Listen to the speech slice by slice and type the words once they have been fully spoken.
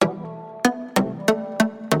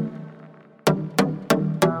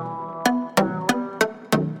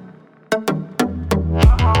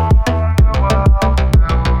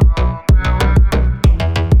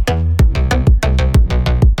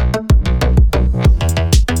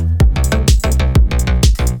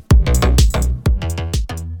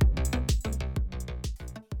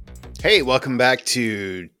Hey, welcome back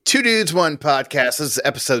to Two Dudes, One Podcast. This is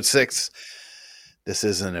episode 6. This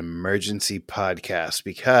is an emergency podcast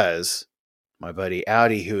because my buddy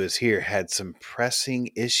Audi, who is here, had some pressing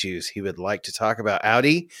issues he would like to talk about.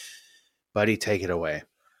 Audi, buddy, take it away.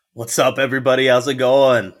 What's up, everybody? How's it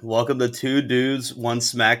going? Welcome to Two Dudes, One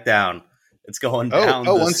Smackdown. It's going down.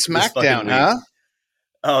 One Smackdown, huh?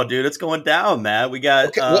 Oh, dude, it's going down, man. We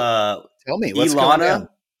got tell me, what's going down?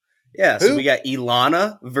 Yeah, Who? so we got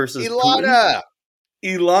Ilana versus Ilana.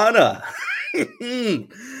 Putin.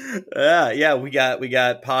 Ilana. yeah, we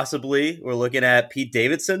got possibly, we're looking at Pete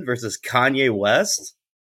Davidson versus Kanye West.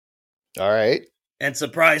 All right. And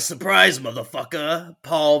surprise, surprise, motherfucker,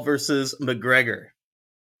 Paul versus McGregor.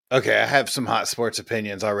 Okay, I have some hot sports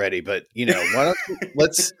opinions already, but why don't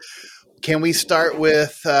can we start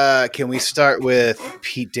with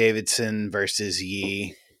Pete Davidson versus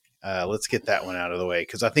Yee? Let's get that one out of the way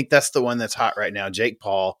because I think that's the one that's hot right now. Jake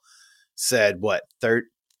Paul said, "What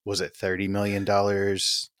was it? $30 million a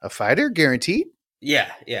fighter guaranteed?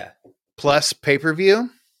 Yeah, plus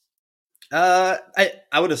pay-per-view." I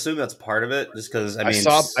would assume that's part of it, just because I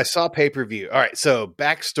saw pay-per-view. All right, so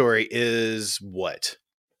backstory is what?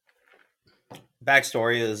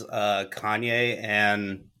 Backstory is Kanye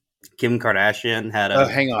and Kim Kardashian had a. Oh,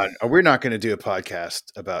 hang on, we're not going to do a podcast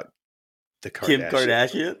about the Kardashian. Kim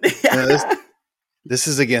Kardashian. No, this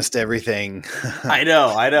is against everything. I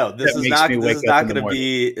know. This is not going to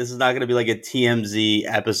be like a TMZ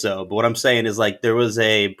episode. But what I'm saying is, like, there was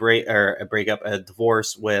a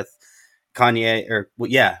divorce with Kanye,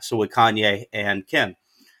 with Kanye and Kim,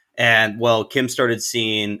 and Kim started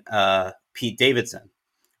seeing Pete Davidson.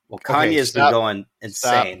 Well, Kanye has been going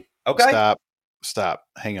insane. Stop.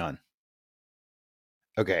 Hang on.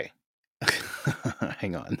 Okay.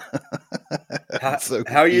 Hang on. How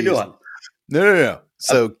are you doing? No.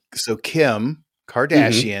 So Kim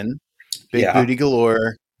Kardashian, big booty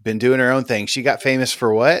galore, been doing her own thing. She got famous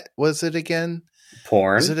for what was it again?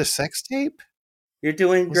 Porn. Was it a sex tape? You're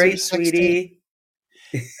doing great, sweetie.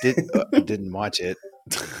 Didn't watch it.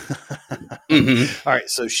 All right.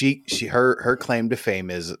 So her claim to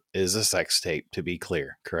fame is a sex tape, to be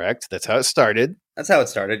clear. Correct. That's how it started.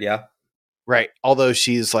 Yeah. Right. Although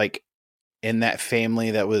she's like in that family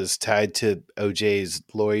that was tied to OJ's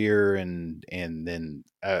lawyer and then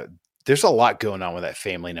there's a lot going on with that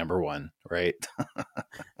family, number one, right?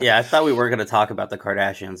 Yeah, I thought we weren't going to talk about the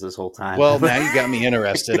Kardashians this whole time. Well, now you got me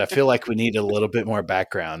interested. I feel like we need a little bit more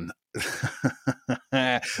background. All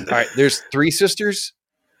right, there's 3 sisters.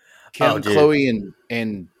 Kim, Chloe,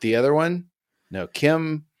 and the other one? No,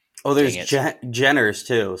 Kim. Oh, there's Jenners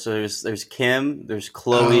too. So there's Kim, there's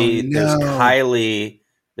Chloe, there's Kylie,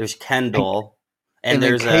 there's Kendall, and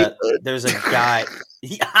there's a guy.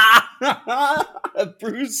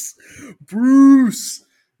 Bruce.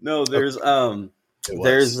 No, there's a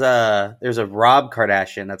Rob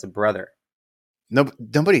Kardashian. That's a brother. No,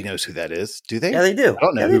 nobody knows who that is. Do they? Yeah, they do. I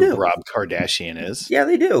don't know who Rob Kardashian is. Yeah,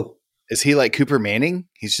 they do. Is he like Cooper Manning?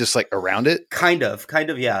 He's just like around it? Kind of,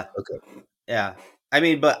 yeah. Okay. Yeah. I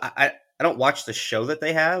mean, but I don't watch the show that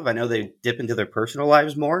they have. I know they dip into their personal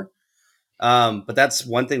lives more. But that's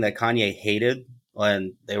one thing that Kanye hated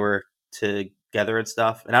when they were together and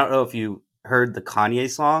stuff. And I don't know if you heard the Kanye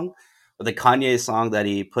song, but the Kanye song that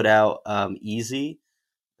he put out, Easy,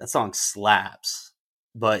 that song slaps.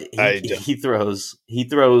 But he throws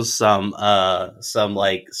some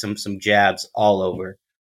jabs all over.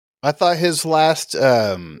 I thought his last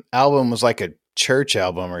album was like a church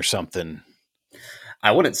album or something.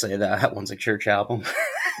 I wouldn't say that. That one's a church album.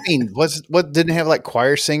 I mean, what didn't have like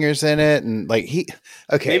choir singers in it, and like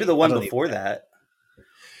maybe the one before that.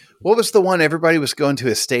 What was the one everybody was going to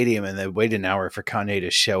a stadium and they waited an hour for Kanye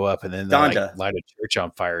to show up, and then they light a church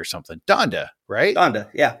on fire or something? Donda, right? Donda,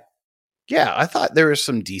 yeah. Yeah, I thought there was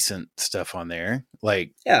some decent stuff on there.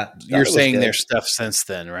 Like, yeah, you're saying there's stuff since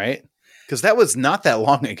then, right? Because that was not that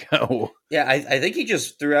long ago. Yeah, I think he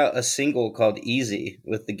just threw out a single called "Easy"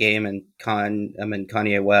 with The Game and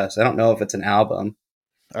Kanye West. I don't know if it's an album.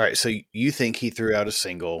 All right, so you think he threw out a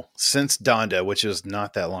single since Donda, which was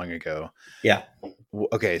not that long ago? Yeah.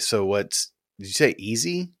 Okay, so did you say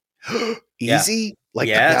Easy? Easy? Yeah. Like,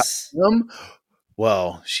 yes.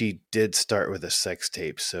 Well, she did start with a sex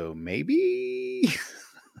tape, so maybe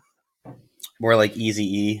more like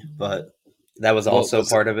Eazy-E, but that was also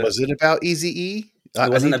part of it. Was it about Eazy-E? It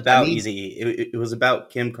wasn't about Eazy-E. It was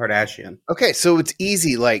about Kim Kardashian. Okay, so it's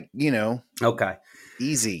easy, like, Okay.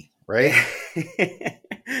 Easy, right?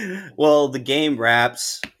 Well, the game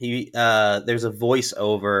raps. There's a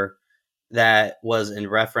voiceover that was in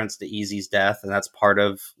reference to Eazy's death, and that's part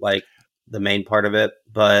of like the main part of it.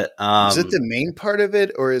 But is it the main part of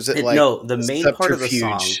it, or is it like no, the a main part of the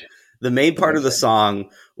song. subterfuge? The main part of the Okay. song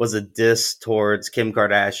was a diss towards Kim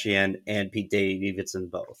Kardashian and Pete Davidson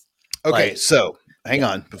both. Okay, Like, so hang yeah,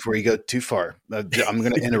 on before you go too far. I'm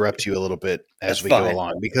going to interrupt you a little bit that's as we go fine.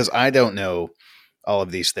 along because I don't know all of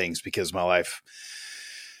these things because my life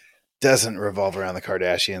doesn't revolve around the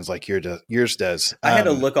Kardashians like yours does. I had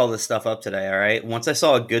to look all this stuff up today. All right. Once I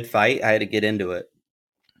saw a good fight, I had to get into it.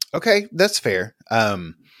 Okay, that's fair.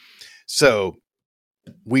 So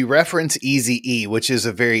we reference Easy E, which is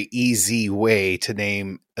a very easy way to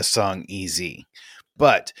name a song Easy.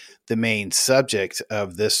 But the main subject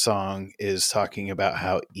of this song is talking about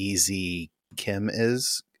how easy Kim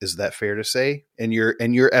is. Is that fair to say? In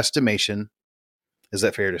your estimation, is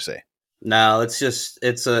that fair to say? No, it's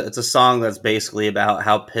a song that's basically about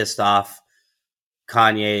how pissed off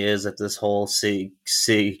Kanye is at this whole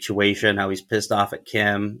situation. How he's pissed off at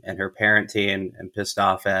Kim and her parenting,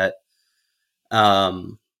 and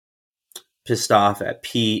um pissed off at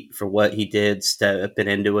Pete for what he did stepping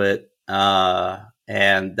into it,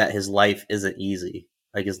 and that his life isn't easy.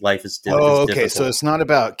 Like his life is Oh, okay. So difficult. it's not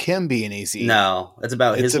about Kim being easy. No, it's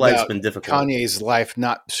about It's his life's about been difficult. Kanye's life.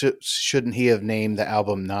 Not shouldn't he have named the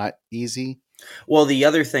album "Not Easy"? Well, the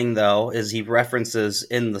other thing though is he references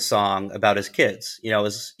in the song about his kids.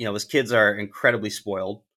 His kids are incredibly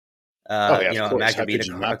spoiled. Oh yeah, of course. Imagine How being could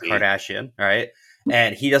you a not be? Kardashian, right?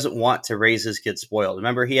 And he doesn't want to raise his kids spoiled.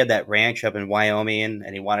 Remember, he had that ranch up in Wyoming,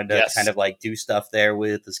 and he wanted to kind Yes. of like do stuff there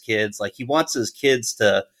with his kids. Like he wants his kids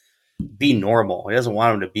to be normal. He doesn't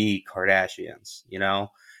want them to be Kardashians,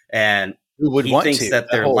 And Who would he want thinks to? that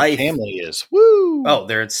The their whole life, family is. Woo! oh,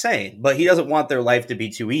 they're insane. But he doesn't want their life to be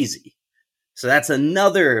too easy. So that's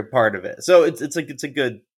another part of it. So it's a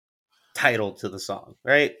good title to the song,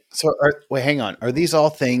 right? So, wait, hang on. Are these all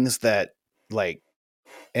things that, like,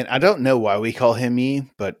 and I don't know why we call him Ye,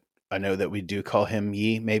 but I know that we do call him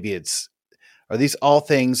Ye. Maybe are these all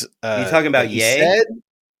things You talking that about he Ye? said?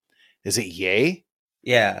 Is it Ye?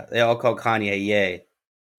 Yeah, they all call Kanye Ye.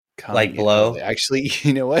 Like Kanye. Oh, blow. actually,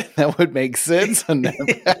 you know what? That would make sense. I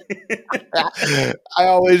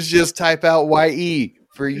always just type out YE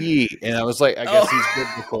for Ye. And I was like, I guess he's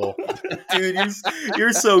biblical. Dude,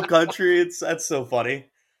 you're so country. That's so funny.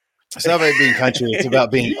 It's not about being country. It's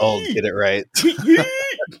about being old. Get it right.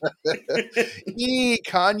 Ye,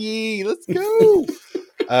 Kanye, let's go.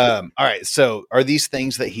 All right. So are these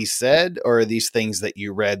things that he said, or are these things that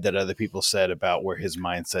you read that other people said about where his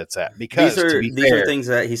mindset's at? Because these are things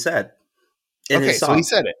that he said in his song. So he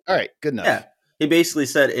said it. All right, good enough. Yeah. He basically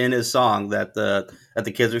said in his song that the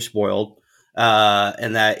kids are spoiled,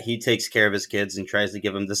 and that he takes care of his kids and tries to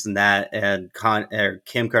give them this and that, and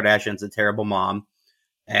Kim Kardashian's a terrible mom.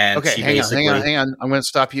 And Okay, she hang on. I'm going to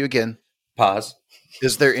stop you again. Pause.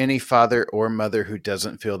 Is there any father or mother who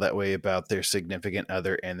doesn't feel that way about their significant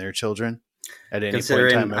other and their children at any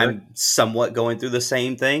point in time? I'm somewhat going through the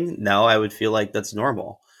same thing, no, I would feel like that's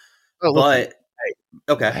normal. Oh, but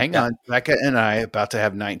okay, hang on. Becca and I about to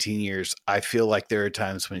have 19 years. I feel like there are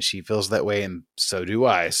times when she feels that way, and so do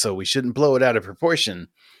I. So we shouldn't blow it out of proportion.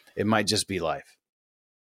 It might just be life.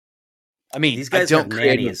 I mean, these guys have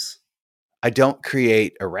nannies. I don't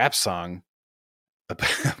create a rap song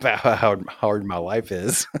about how hard my life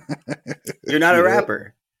is. You're not a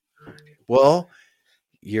rapper. Well,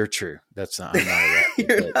 you're true. I'm not a rapper.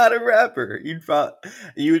 You're not a rapper.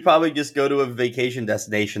 You would probably just go to a vacation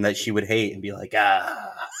destination that she would hate and be like,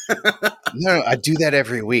 ah. No, I do that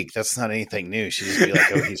every week. That's not anything new. She'd just be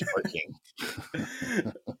like, oh, he's working.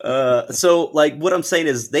 So like what I'm saying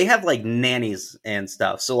is they have like nannies and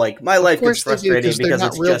stuff. So like my life gets frustrating because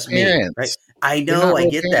it's just parents. Me, right? I know, I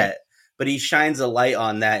get that. But he shines a light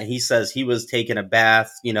on that. He says he was taking a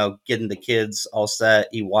bath, getting the kids all set.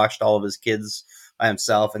 He washed all of his kids by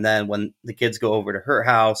himself. And then when the kids go over to her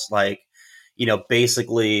house,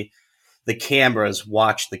 basically the cameras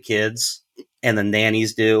watch the kids and the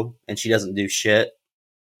nannies do, and she doesn't do shit.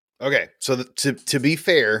 Okay. So to be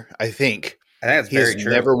fair, I think that's he has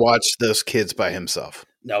never watched those kids by himself.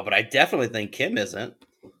 No, but I definitely think Kim isn't.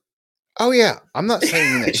 Oh yeah, I'm not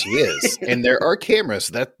saying that she is, and there are cameras.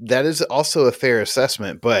 That is also a fair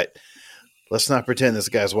assessment, but let's not pretend this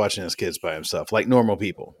guy's watching his kids by himself like normal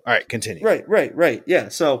people. All right, continue. Right. Yeah.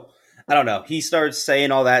 So I don't know. He starts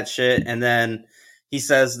saying all that shit, and then he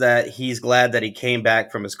says that he's glad that he came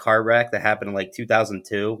back from his car wreck that happened in like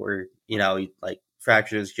 2002, where he like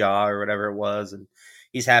fractured his jaw or whatever it was, and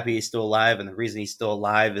he's happy he's still alive. And the reason he's still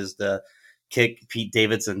alive is to kick Pete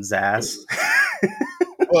Davidson's ass.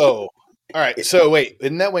 Whoa. All right. So wait,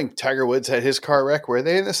 isn't that when Tiger Woods had his car wreck? Were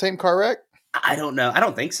they in the same car wreck? I don't know. I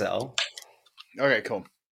don't think so. Okay, cool.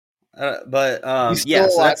 But He's yeah, still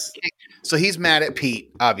so alive. that's So he's mad at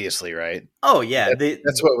Pete, obviously, right? oh yeah,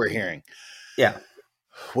 That's what we're hearing. yeah.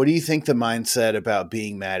 What do you think the mindset about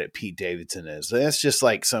being mad at Pete Davidson is? That's just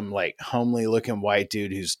like some like homely looking white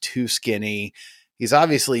dude who's too skinny. He's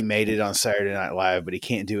obviously made it on Saturday Night Live, but he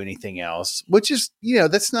can't do anything else, which is,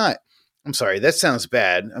 that's not, I'm sorry, that sounds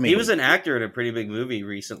bad. I He was mean, an actor in a pretty big movie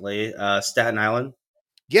recently, Staten Island.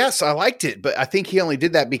 yes, I liked it, but I think he only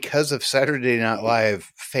did that because of Saturday Night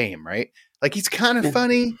Live fame, right? Like he's kind of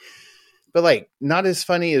funny, but like not as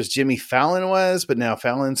funny as Jimmy Fallon was, but now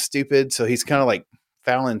Fallon's stupid. So he's kind of like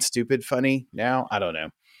Fallon stupid funny now. I don't know.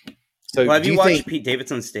 So Well, have do you you watched think, Pete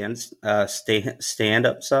Davidson's stand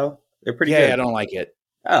up? So they're pretty yeah, I good. don't like it.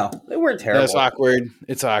 Oh, they weren't No, it's terrible. awkward.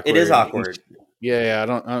 It's awkward. It is awkward. Yeah, I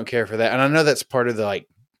don't care for that. And I know that's part of the like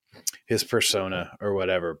his persona or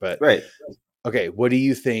whatever, but Right. okay, what do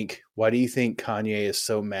you think? Why do you think Kanye is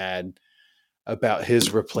so mad about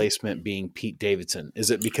his replacement being Pete Davidson? Is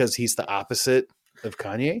it because he's the opposite of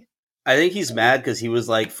Kanye? I think he's mad because he was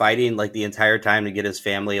like fighting like the entire time to get his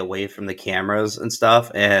family away from the cameras and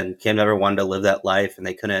stuff. And Kim never wanted to live that life and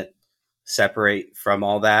they couldn't separate from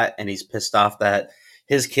all that. And he's pissed off that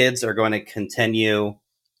his kids are going to continue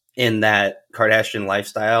in that Kardashian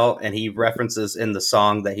lifestyle. And he references in the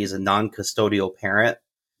song that he's a non-custodial parent,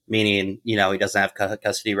 meaning, he doesn't have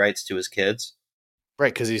custody rights to his kids.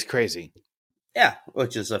 Right, because he's crazy. Yeah,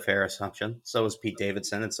 which is a fair assumption. So is Pete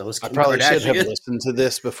Davidson, and so is Kim I probably Kardashian. should have listened to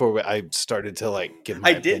this before I started to like give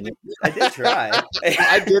my opinion. I did try.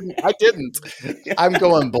 I didn't. I'm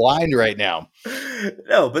going blind right now.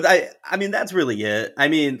 No, but I mean that's really it. I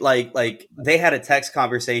mean, like they had a text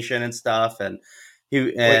conversation and stuff, and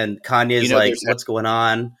Kanye's like, "What's going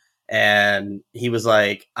on?" And he was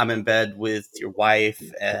like, "I'm in bed with your wife,"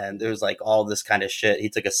 and there was like all this kind of shit. He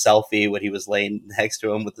took a selfie when he was laying next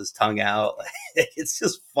to him with his tongue out. It's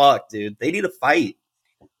just fucked, dude. They need to fight.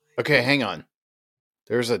 Okay, hang on.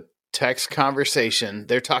 There's a text conversation.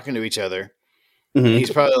 They're talking to each other. Mm-hmm.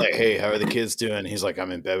 He's probably like, "Hey, how are the kids doing?" He's like,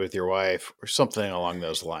 "I'm in bed with your wife," or something along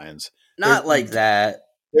those lines. Not like that.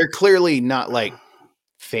 They're clearly not like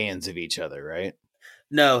fans of each other, right?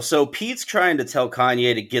 No, so Pete's trying to tell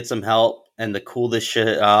Kanye to get some help and to cool this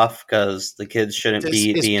shit off because the kids shouldn't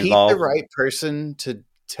be Pete involved. The right person to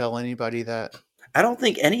tell anybody that? I don't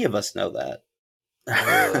think any of us know that.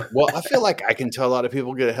 Well, I feel like I can tell a lot of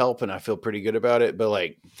people get help, and I feel pretty good about it. But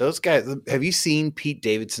like those guys, have you seen Pete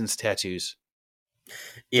Davidson's tattoos?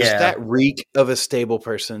 Yeah, does that reek of a stable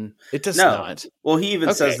person? It does not. Well, he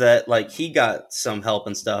even says that like he got some help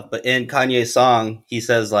and stuff, but in Kanye's song, he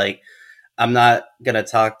says like, I'm not going to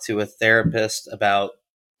talk to a therapist about,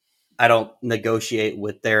 I don't negotiate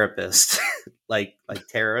with therapists like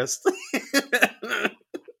terrorists.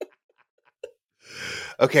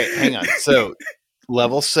 Okay, hang on. So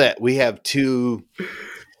level set. We have two,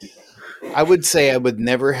 I would say I would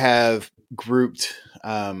never have grouped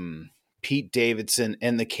Pete Davidson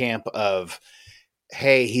in the camp of,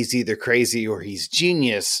 hey, he's either crazy or he's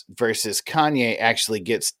genius versus Kanye actually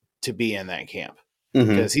gets to be in that camp.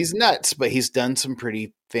 Because he's nuts, but he's done some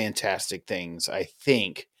pretty fantastic things, I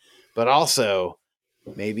think. But also,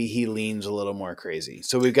 maybe he leans a little more crazy.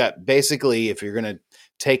 So we've got basically, if you're going to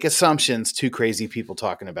take assumptions, two crazy people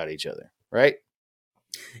talking about each other, right?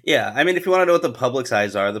 Yeah. I mean, if you want to know what the public's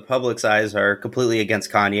eyes are completely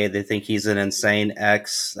against Kanye. They think he's an insane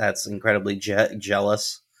ex that's incredibly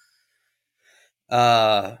jealous.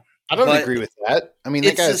 I don't agree with that. I mean,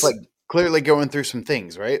 that guy's like clearly going through some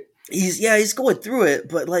things, right? He's going through it,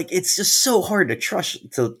 but like it's just so hard to trust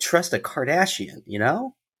a Kardashian, you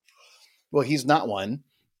know? Well, he's not one.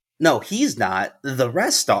 No, he's not. The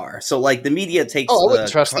rest are. So like the media takes. Oh, I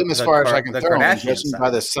wouldn't trust them as far as I can throw them. Judging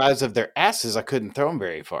by the side. size of their asses, I couldn't throw them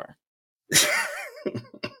very far.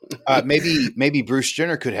 Maybe Bruce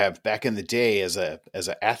Jenner could have back in the day as an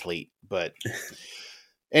athlete, but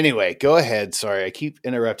anyway, go ahead. Sorry, I keep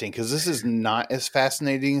interrupting because this is not as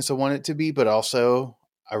fascinating as I want it to be, but also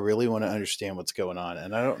I really want to understand what's going on,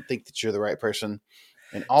 and I don't think that you're the right person.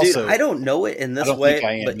 And also, dude, I don't know it in this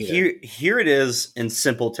way, but here it is in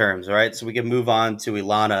simple terms, right? So we can move on to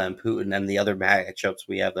Ilana and Putin and the other matchups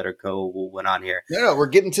we have that are going on here. No, we're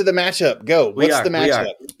getting to the matchup. Go. What's the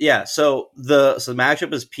matchup? Yeah, so the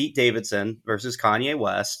matchup is Pete Davidson versus Kanye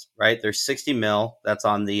West, right? There's 60 mil that's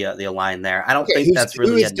on the line there. I don't think that's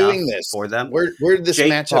really enough for them. Where did this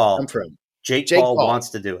matchup come from? Jake Paul wants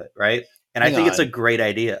to do it, right? And I think it's a great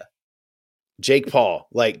idea. Jake Paul,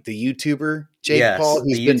 like the YouTuber Jake Paul,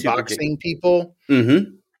 he's been boxing people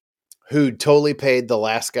who totally paid the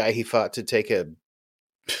last guy he fought to take a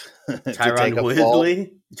Tyron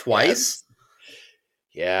Woodley twice.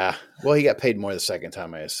 Yeah. Well, he got paid more the second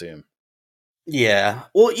time, I assume. Yeah.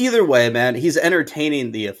 Well, either way, man, he's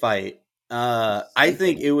entertaining the fight. I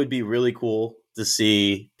think it would be really cool to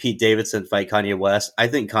see Pete Davidson fight Kanye West. I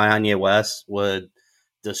think Kanye West would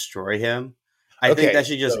destroy him. I think that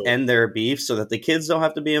should just end their beef so that the kids don't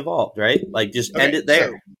have to be involved, right? Like, just end it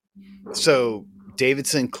there. So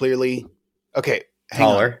Davidson clearly, okay,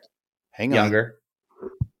 Taller, hang younger. on.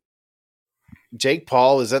 Jake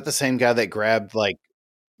Paul, is that the same guy that grabbed like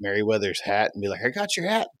Merriweather's hat and be like, "I got your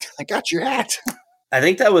hat. I got your hat." I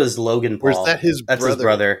think that was Logan Paul. Or is that his That's brother? His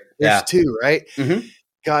brother. There's two, right? Mm-hmm.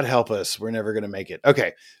 God help us. We're never going to make it.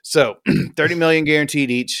 Okay. So 30 million guaranteed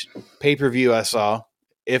each. Pay-per-view I saw,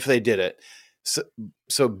 if they did it.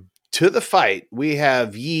 So to the fight, we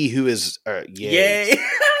have Yee, who is Yay.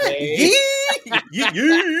 Yay.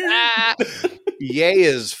 Ye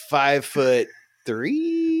is 5'3".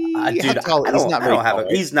 Dude, how tall? He's not very tall.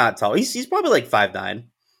 Right? He's not tall. He's probably like 5'9".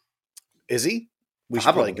 Is he? We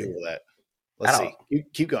should probably Google that. Let's see.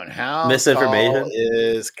 Keep going. How misinformation tall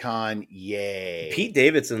is Kanye? Pete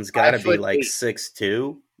Davidson's got to be like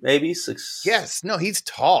 6'2", maybe 6. Yes. No, he's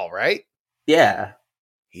tall, right? Yeah,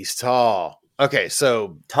 he's tall. Okay,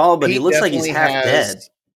 so tall, but Pete he looks like he's half dead.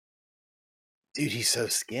 Dude, he's so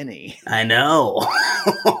skinny. I know.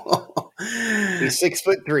 He's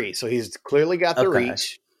 6'3", so he's clearly got the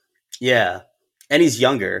reach. Yeah, and he's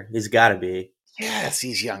younger. He's got to be. Yes,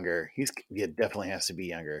 he's younger. He definitely has to be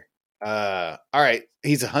younger. All right.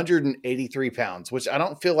 He's 183 pounds, which I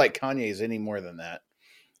don't feel like Kanye is any more than that.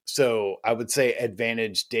 So I would say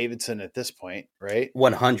advantage Davidson at this point, right?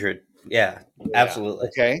 100. Yeah, absolutely.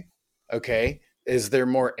 Okay. Is there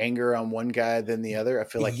more anger on one guy than the other? I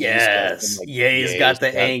feel like yes. Ye's got the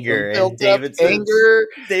anger. And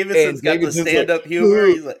Davidson's got the stand-up humor.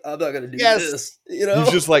 He's like, I'm not going to do this. You know?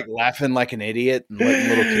 He's just like laughing like an idiot and letting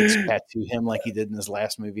little kids tattoo him like he did in his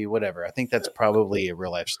last movie, whatever. I think that's probably a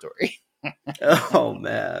real life story. Oh,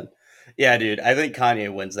 man. Yeah, dude. I think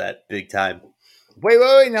Kanye wins that big time. Wait.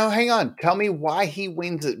 No, hang on. Tell me why he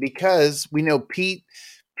wins it. Because we know Pete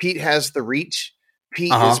has the reach.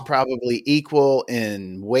 Pete is probably equal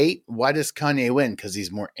in weight. Why does Kanye win? Because he's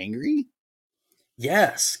more angry?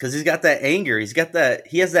 Yes, because he's got that anger.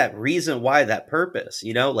 He has that reason why, that purpose,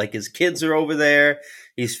 you know, like his kids are over there.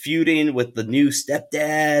 He's feuding with the new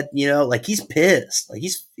stepdad, you know, like he's pissed. Like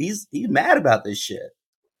he's mad about this shit.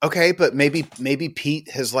 Okay, but maybe Pete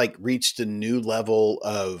has like reached a new level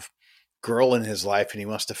of girl in his life and he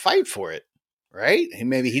wants to fight for it. Right? And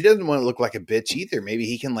maybe he doesn't want to look like a bitch either. Maybe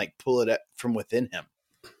he can like pull it up from within him.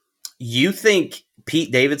 You think Pete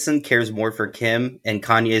Davidson cares more for Kim and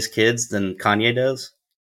Kanye's kids than Kanye does?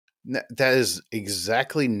 That is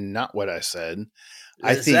exactly not what I said.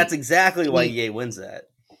 I think that's exactly why Ye wins that.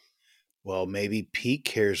 Well, maybe Pete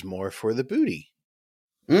cares more for the booty.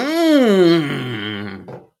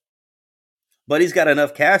 But he's got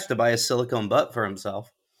enough cash to buy a silicone butt for himself.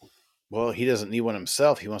 Well, he doesn't need one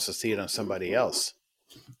himself. He wants to see it on somebody else.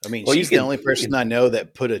 I mean, she's the only person I know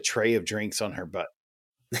that put a tray of drinks on her butt.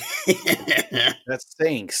 That's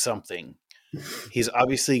saying something. He's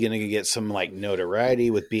obviously going to get some like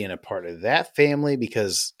notoriety with being a part of that family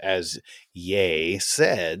because, as Ye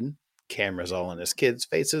said, cameras all in his kids'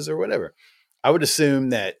 faces or whatever. I would assume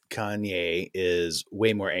that Kanye is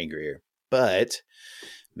way more angrier, but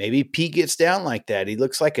maybe Pete gets down like that. He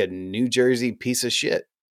looks like a New Jersey piece of shit.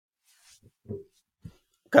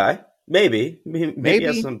 Okay, maybe he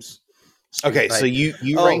has some. Okay, so you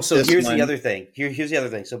so here's the other thing. Here's the other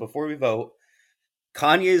thing. So before we vote,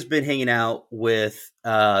 Kanye's been hanging out with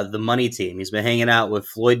the money team. He's been hanging out with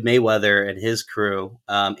Floyd Mayweather and his crew,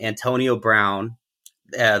 Antonio Brown.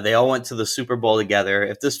 They all went to the Super Bowl together.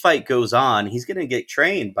 If this fight goes on, he's going to get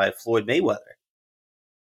trained by Floyd Mayweather.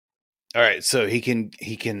 All right, so he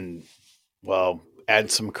can add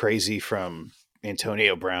some crazy from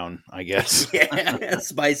Antonio Brown, I guess. Yeah,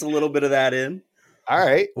 spice a little bit of that in. All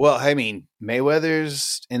right. Well, I mean,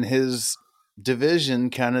 Mayweather's in his division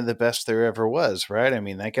kind of the best there ever was, right? I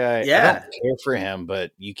mean, that guy, I don't care for him, but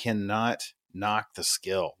you cannot knock the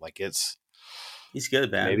skill. Like he's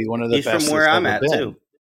good, man. Maybe one of the best. He's from where I'm at, too.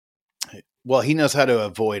 Well, he knows how to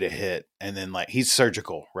avoid a hit. And then like he's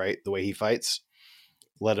surgical, right? The way he fights.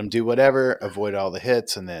 Let him do whatever, avoid all the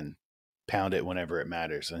hits, and then pound it whenever it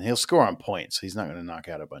matters. And he'll score on points. He's not going to knock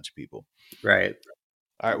out a bunch of people. Right.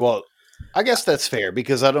 All right. Well, I guess that's fair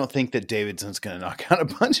because I don't think that Davidson's going to knock out a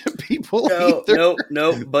bunch of people.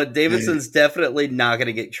 No. But Davidson's definitely not going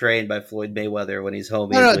to get trained by Floyd Mayweather when he's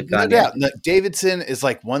home. No doubt. No, Davidson is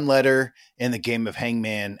like one letter in the game of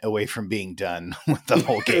Hangman away from being done with the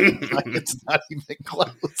whole game. Like, it's not even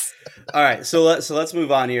close. All right. So let's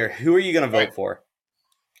move on here. Who are you going to vote for?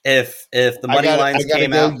 If the money lines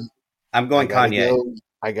came out, I'm going Kanye.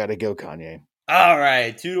 I gotta go Kanye. All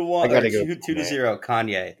right, 2-1 I gotta or go 2-0.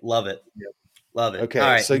 Kanye, love it, love it. Okay, All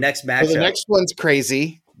right, so next so matchup. the next one's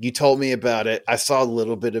crazy. You told me about it. I saw a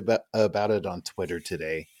little bit about it on Twitter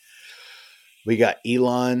today. We got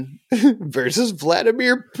Elon versus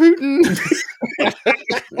Vladimir Putin.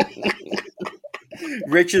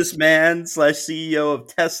 Richest man / CEO of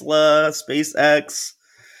Tesla, SpaceX.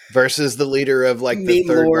 Versus the leader of like the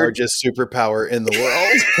third largest superpower in the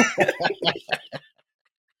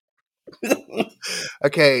world.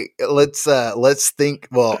 Okay, let's think.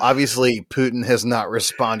 Well, obviously Putin has not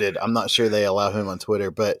responded. I'm not sure they allow him on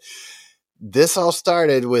Twitter, but this all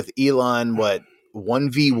started with Elon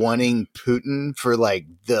 1v1ing Putin for like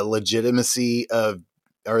the legitimacy of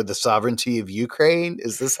or the sovereignty of Ukraine.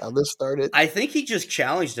 Is this how this started? I think he just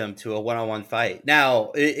challenged him to a one-on-one fight.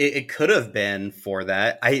 Now, it could have been for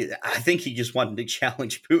that. I think he just wanted to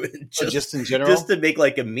challenge Putin just in general, just to make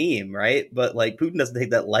like a meme, right? But like Putin doesn't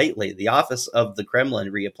take that lightly. The office of the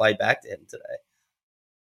Kremlin replied back to him today.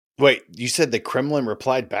 Wait, you said the Kremlin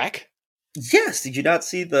replied back? Yes. Did you not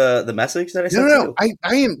see the message that I sent? No.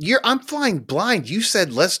 I'm flying blind. You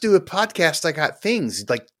said let's do a podcast. I got things.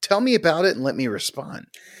 Like, tell me about it and let me respond.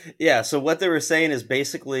 Yeah. So what they were saying is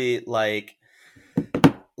basically like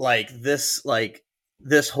this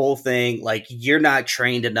whole thing. Like, you're not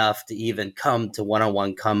trained enough to even come to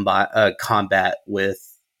one-on-one combat with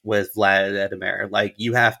Vladimir. Like,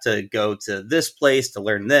 you have to go to this place to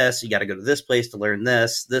learn this. You got to go to this place to learn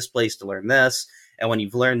this place to learn this. And when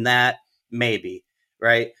you've learned that, maybe,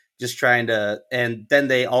 right? Just trying to, and then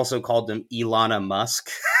they also called him Elon Musk.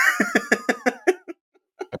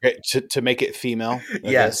 Okay, to make it female.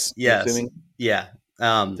 Yes. Yeah.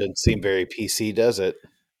 Doesn't seem very PC, does it?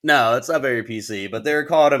 No, it's not very PC, but they're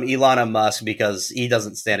calling him Elon Musk because he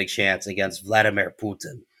doesn't stand a chance against Vladimir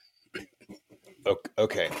Putin.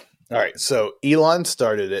 Okay. All right. So Elon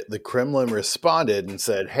started it. The Kremlin responded and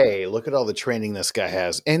said, hey, look at all the training this guy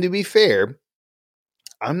has. And to be fair,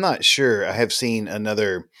 I'm not sure I have seen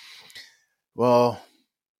another. Well,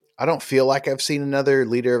 I don't feel like I've seen another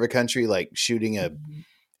leader of a country like shooting a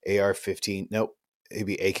AR-15. Nope.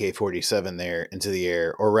 Maybe AK-47 there into the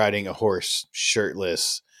air or riding a horse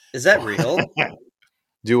shirtless. Is that real?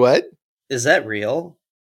 Do what? Is that real?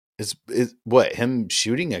 Is what, him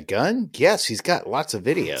shooting a gun? Yes, he's got lots of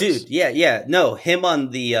videos. Dude, yeah. No, him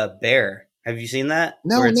on the bear. Have you seen that?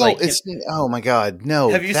 No, it's oh my god, no.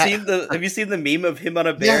 Have you seen the meme of him on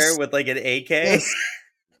a bear with like an AK? Yes.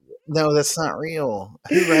 No, that's not real.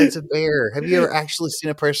 Who rides a bear? Have you ever actually seen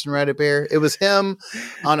a person ride a bear? It was him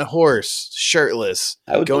on a horse, shirtless,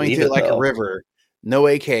 going through like a river, no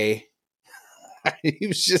AK. He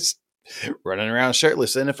was just running around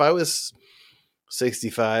shirtless. And if I was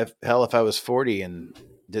 65, hell, if I was 40 and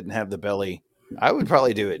didn't have the belly, I would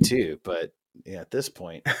probably do it too. But yeah, at this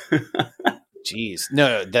point, geez,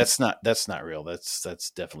 no, that's not real.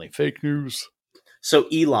 That's definitely fake news. So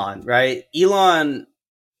Elon, right? Elon,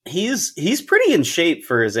 he's pretty in shape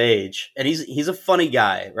for his age, and he's a funny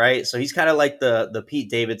guy, right? So he's kind of like the Pete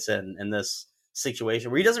Davidson in this situation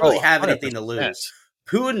where he doesn't really have anything to lose.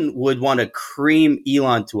 Putin would want to cream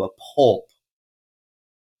Elon to a pulp.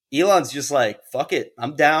 Elon's just like, fuck it,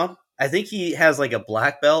 I'm down. I think he has like a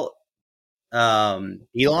black belt. Elon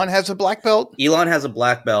has a black belt? Elon has a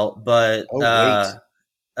black belt, but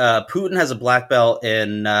Putin has a black belt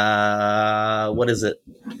in what is it?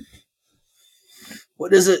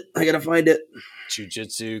 What is it? I gotta find it.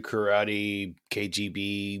 Jiu-jitsu, karate,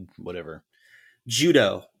 KGB, whatever.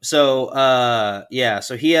 Judo. So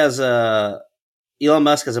so he has Elon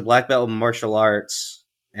Musk has a black belt in martial arts,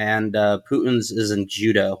 and Putin's is in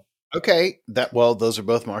judo. Okay, those are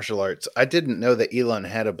both martial arts. I didn't know that Elon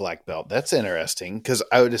had a black belt. That's interesting because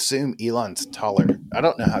I would assume Elon's taller. I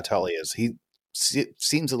don't know how tall he is. He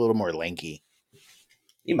seems a little more lanky.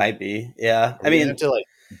 He might be, yeah. I mean, have to like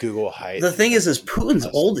Google height. The thing is Putin's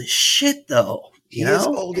old as shit, though. He is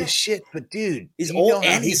old as shit, but dude, he's old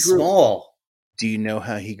and he's small. Do you know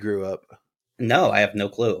how he grew up? No, I have no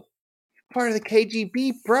clue. Part of the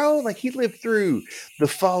KGB, bro. Like, he lived through the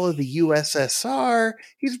fall of the USSR.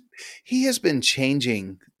 He has been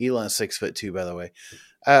changing. Elon's 6'2", by the way.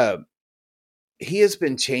 He has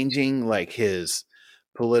been changing like his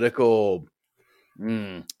political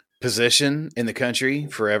position in the country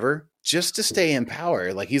forever just to stay in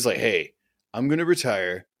power. Like, he's like, hey, I'm gonna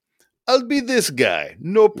retire. I'll be this guy.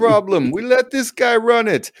 No problem. We let this guy run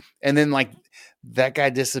it. And then like that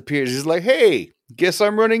guy disappears. He's like, hey, guess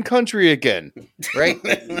I'm running country again. Right?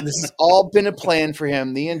 This has all been a plan for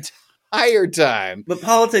him the entire time. But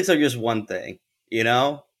politics are just one thing, you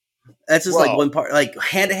know? That's just like Well, one part, like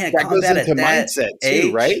hand-to-hand that goes combat into at that mindset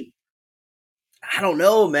too, right? age. I don't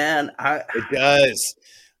know, man. It does.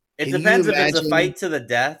 It Can you depends if it's a imagine? fight to the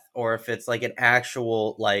death or if it's like an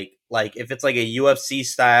actual like if it's like a UFC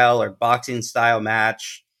style or boxing style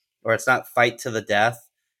match or it's not fight to the death.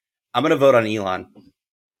 I'm gonna vote on Elon.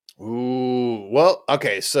 Ooh, well,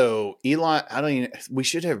 okay. So Elon, I don't even. We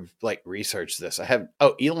should have like researched this. I have.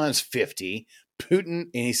 Oh, Elon's 50. Putin, and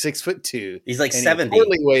he's 6'2", He's like and he 70.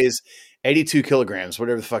 reportedly weighs 82 kilograms,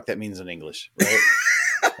 whatever the fuck that means in English, right?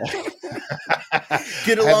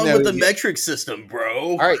 Get I have along no with the idea. metric system,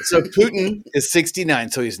 bro. All right, so Putin is 69,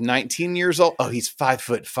 so he's 19 years old. Oh, he's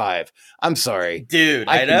 5'5". I'm sorry, Dude,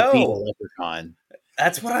 I I can beat a know. leprechaun.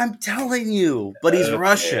 That's what I'm telling you. But he's Okay.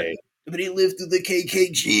 Russian. But he lived through the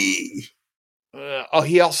KKG. Oh,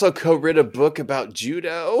 he also co-wrote a book about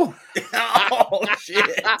judo. Oh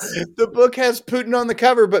shit. The book has Putin on the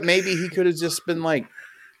cover, but maybe he could have just been like,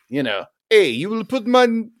 hey, you will put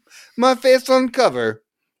my face on cover,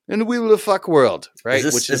 and we will fuck world, right?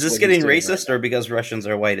 Is Which this is what he's getting doing right racist now. or because Russians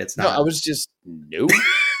are white? It's No, I not. was just nope,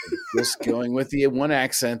 just going with the one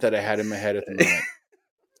accent that I had in my head at the moment. I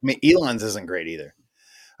mean, Elon's isn't great either.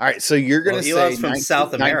 All right, so you're Well, gonna say Elon's from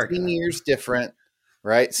South 19 America. years different,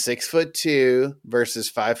 right? 6'2" versus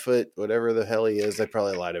 5 foot, whatever the hell he is. They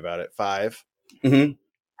probably lied about it. 5.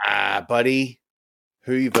 Mm-hmm. Buddy,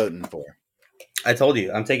 who are you voting for? I told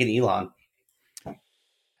you, I'm taking Elon.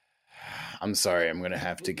 I'm sorry, I'm gonna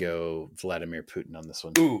have to go Vladimir Putin on this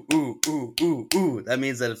one. Ooh, ooh, ooh, ooh, ooh. That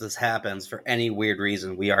means that if this happens for any weird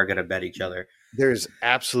reason, we are gonna bet each other. There's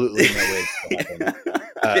absolutely no way this will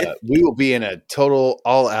happen. We will be in a total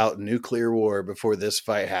all-out nuclear war before this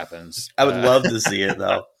fight happens. I would love to see it,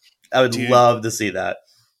 though. I would love to see that.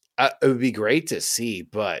 It would be great to see,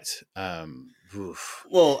 but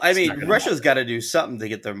well, I mean, Russia's happen. got to do something to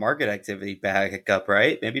get their market activity back up,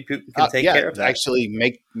 right? Maybe Putin can take care of that. Actually,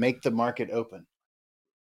 make the market open.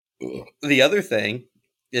 The other thing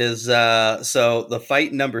is, so the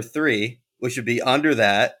fight number 3, which would be under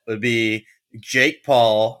that, would be Jake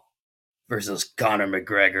Paul versus Conor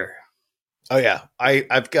McGregor. Oh yeah,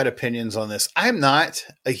 I've got opinions on this. I'm not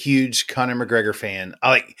a huge Conor McGregor fan.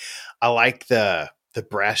 I like the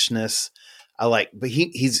brashness. But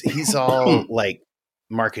he's all like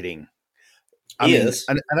marketing. He is.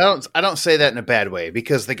 And I don't say that in a bad way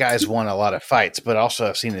because the guy's won a lot of fights, but also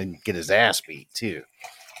I've seen him get his ass beat too.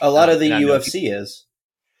 A lot of the UFC is.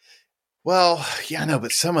 Well, yeah, I know,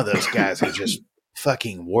 but some of those guys are just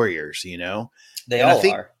fucking warriors, They and all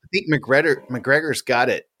are. I think McGregor's got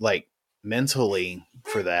it like mentally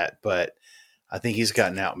for that, but I think he's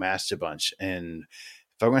gotten outmatched a bunch. And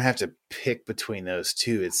if I'm going to have to pick between those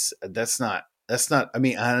two, that's not. I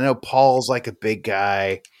mean, I know Paul's like a big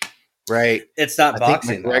guy, right? It's not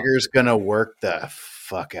boxing. I think McGregor's going to work the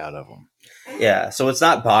fuck out of him. Yeah, so it's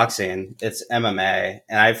not boxing, it's MMA,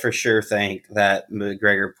 and I for sure think that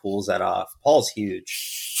McGregor pulls that off. Paul's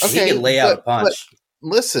huge. Okay, he can lay out a punch. But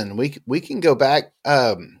listen, we can go back.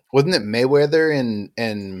 Wasn't it Mayweather and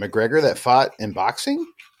McGregor that fought in boxing?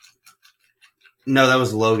 No, that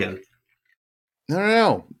was Logan.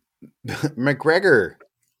 No. McGregor,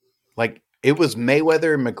 like it was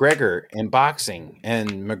Mayweather and McGregor in boxing, and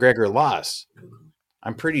McGregor lost.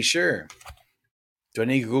 I'm pretty sure. Do I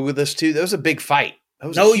need to Google this too? That was a big fight.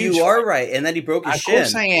 No, you are right. And then he broke his shin. Of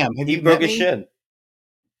course I am. He broke his shin.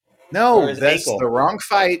 No, that's the wrong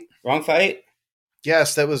fight. Wrong fight?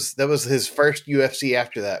 Yes, that was his first UFC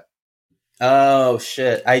after that. Oh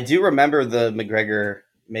shit! I do remember the McGregor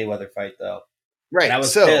Mayweather fight though. Right. And I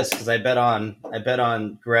was pissed because I bet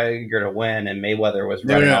on Gregor to win, and Mayweather was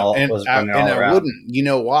running all around. I wouldn't. You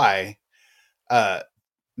know why?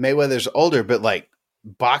 Mayweather's older, but like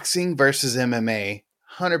boxing versus MMA,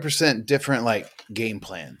 100% different like game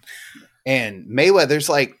plan. And Mayweather's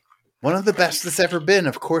like one of the best that's ever been.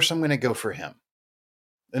 Of course, I'm going to go for him.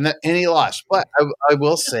 And he lost. But I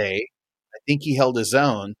will say, I think he held his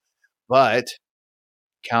own. But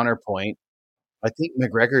counterpoint, I think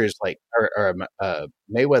McGregor is like, or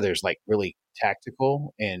Mayweather's like really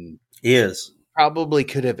tactical, and he is probably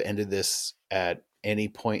could have ended this at any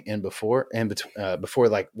point before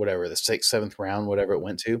like whatever the 6th, 7th round, whatever it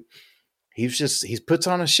went to. He puts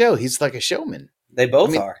on a show. He's like a showman. They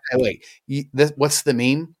both are. Wait, what's the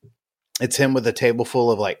meme? It's him with a table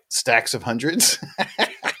full of like stacks of hundreds.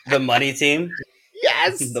 The money team.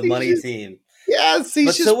 Yes, the money team. Yes,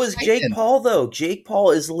 but so is Jake Paul though. Jake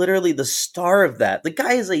Paul is literally the star of that. The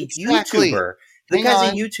guy is a YouTuber. The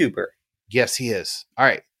guy's a YouTuber. Yes, he is. All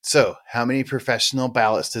right. So, how many professional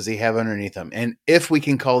ballots does he have underneath him? And if we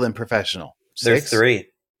can call them professional, 6? There's 3.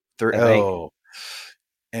 Oh,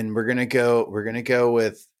 and we're gonna go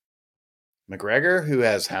with McGregor, who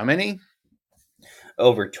has how many?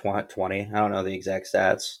 Over 20. I don't know the exact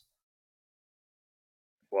stats.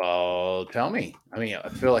 Well, tell me. I mean, I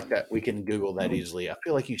feel like that we can Google that easily. I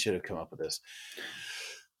feel like you should have come up with this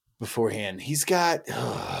beforehand. He's got,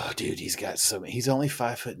 he's got so many. He's only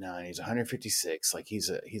 5'9". He's 156. Like he's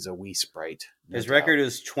a wee sprite. No His record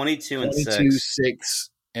is 22 and 6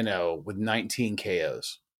 and 0 with 19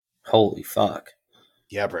 KOs. Holy fuck.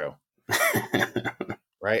 Yeah, bro.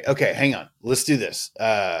 Right. Okay. Hang on. Let's do this.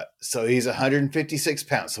 So he's 156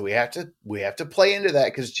 pounds. So we have to play into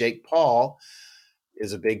that because Jake Paul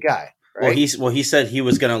is a big guy. Right? He said he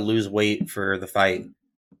was going to lose weight for the fight.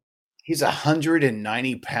 He's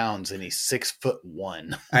 190 pounds and he's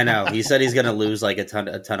 6'1". I know. He said he's going to lose like a ton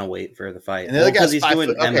of weight for the fight. And the other guy's he's doing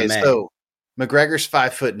MMA. Okay, so McGregor's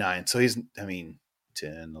 5'9". So he's,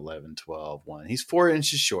 10, 11, 12, 1. He's 4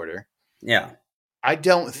 inches shorter. Yeah. I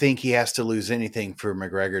don't think he has to lose anything for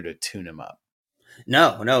McGregor to tune him up.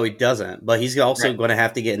 No, he doesn't. But he's also going to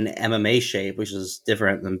have to get in MMA shape, which is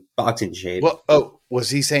different than boxing shape. Well, was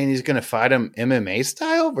he saying he's going to fight him MMA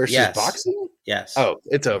style versus boxing? Yes. Oh,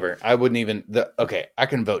 it's over. I wouldn't even. Okay, I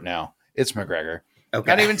can vote now. It's McGregor.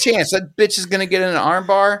 Okay. Not even a chance. That bitch is going to get in an arm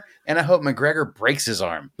bar, and I hope McGregor breaks his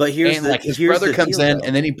arm. But his brother comes in,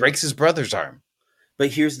 and then he breaks his brother's arm.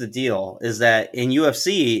 But here's the deal: is that in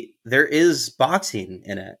UFC there is boxing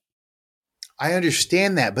in it. I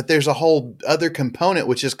understand that, but there's a whole other component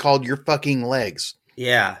which is called your fucking legs.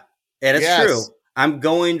 Yeah, and it's true. I'm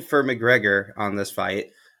going for McGregor on this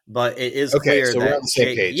fight, but it is clear so that we're on the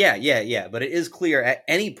same page. Yeah. But it is clear at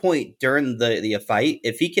any point during the fight,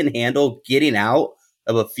 if he can handle getting out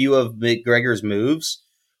of a few of McGregor's moves,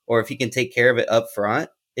 or if he can take care of it up front,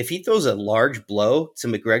 if he throws a large blow to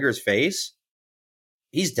McGregor's face,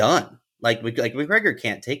 he's done. Like McGregor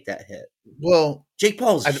can't take that hit. Well, Jake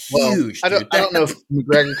Paul's huge. I don't know if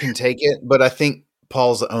McGregor can take it, but I think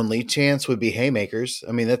Paul's only chance would be haymakers.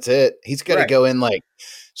 I mean, that's it. He's got to go in like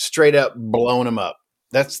straight up blowing him up.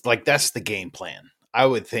 That's the game plan, I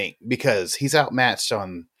would think, because he's outmatched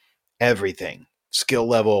on everything, skill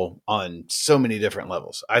level on so many different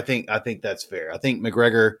levels. I think that's fair. I think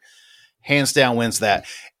McGregor hands down wins that.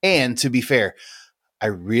 And to be fair, I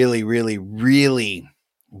really, really, really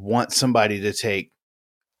want somebody to take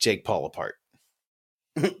Jake Paul apart.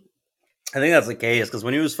 I think that's the case because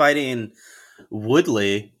when he was fighting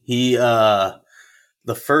Woodley, the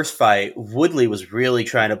first fight, Woodley was really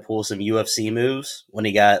trying to pull some UFC moves when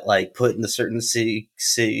he got like put into certain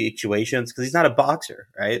situations because he's not a boxer,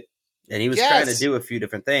 right? And he was trying to do a few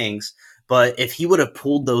different things, but if he would have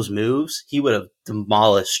pulled those moves, he would have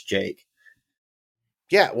demolished Jake.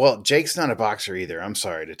 Yeah, well, Jake's not a boxer either. I'm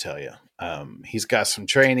sorry to tell you. He's got some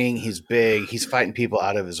training. He's big. He's fighting people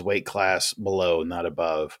out of his weight class below, not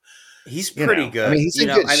above. He's pretty good. I mean, he's in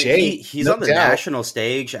good shape. He's on the national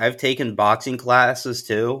stage. I've taken boxing classes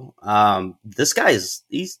too. This guy's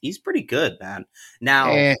he's pretty good, man.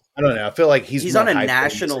 Now I don't know. I feel like he's on a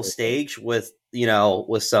national stage with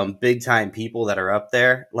some big time people that are up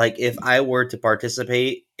there. Like if I were to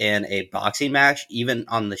participate in a boxing match, even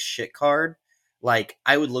on the shit card, like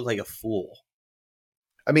I would look like a fool.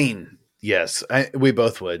 I mean, yes, we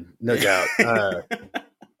both would, no doubt.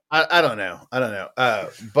 I don't know.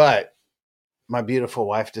 But my beautiful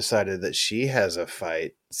wife decided that she has a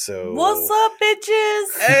fight. So what's up,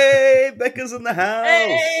 bitches? Hey, Becca's in the house.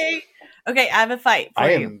 Hey. Okay, I have a fight for you.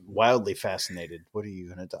 I am wildly fascinated. What are you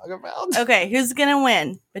going to talk about? Okay, who's going to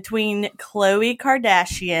win between Khloe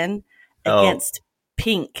Kardashian against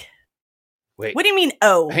Pink? Wait. What do you mean,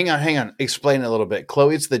 oh? Hang on. Explain it a little bit.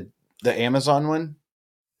 Chloe's the Amazon one?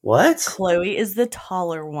 What? Khloe is the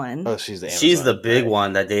taller one. Oh, she's the Amazon. She's the big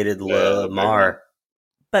one that dated Lamar.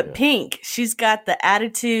 But Pink, she's got the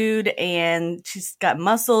attitude and she's got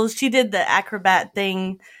muscles. She did the acrobat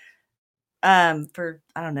thing for,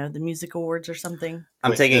 I don't know, the music awards or something.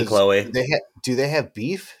 I'm taking Khloe. Do they have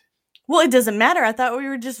beef? Well, it doesn't matter. I thought we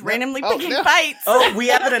were just randomly picking fights. Oh, we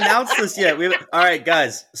haven't announced this yet. All right,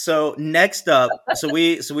 guys. So next up,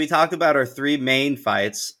 we talked about our three main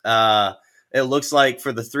fights. It looks like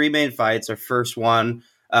for the three main fights, our first one,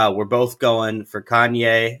 we're both going for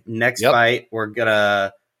Kanye. Next fight, we're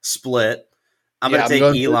gonna split. I'm gonna take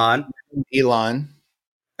Elon.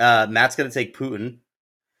 Matt's gonna take Putin.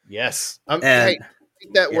 Yes. I think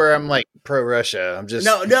that where I'm like pro Russia. I'm just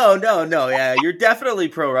no. Yeah, you're definitely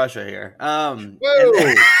pro Russia here.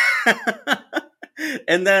 Whoa.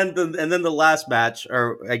 And then the last match,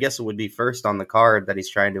 or I guess it would be first on the card that he's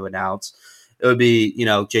trying to announce. It would be,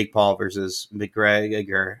 Jake Paul versus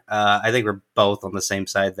McGregor. I think we're both on the same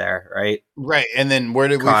side there, right? Right. And then where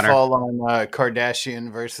did we fall on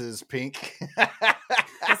Kardashian versus Pink?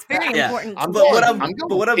 That's very Yeah. important. I'm But what going- I'm I'm going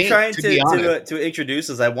but what I'm pink, trying to be honest. to introduce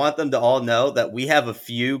is I want them to all know that we have a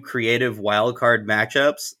few creative wild card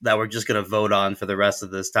matchups that we're just gonna vote on for the rest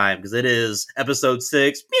of this time because it is episode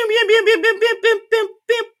 6.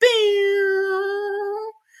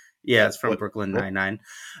 Yeah, it's from Brooklyn Nine-Nine.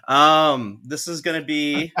 This is gonna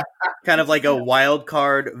be kind of like a wild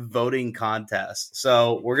card voting contest.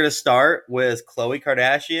 So we're gonna start with Khloe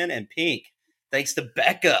Kardashian and Pink. Thanks to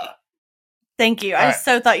Becca. Thank you. All I right.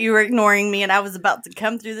 so thought you were ignoring me, and I was about to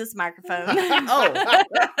come through this microphone. Oh,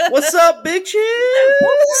 what's up,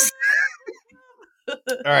 bitches?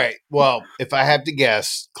 All right. Well, if I have to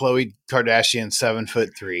guess, Khloe Kardashian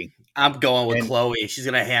 7'3", I'm going with And- Khloe. She's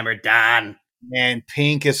gonna hammer Don. and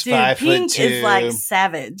Pink is Dude, 5'2". Pink is like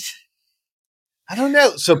savage. I don't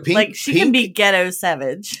know. So Pink, Like she Pink, can be ghetto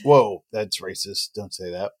savage. Whoa, that's racist. Don't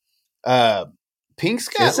say that. Pink's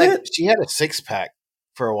got Is like it? she had a 6-pack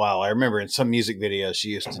for a while. I remember in some music videos she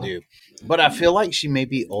used to do, but I feel like she may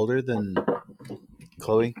be older than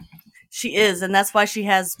Khloe. She is, and that's why she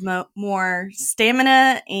has more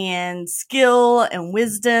stamina and skill and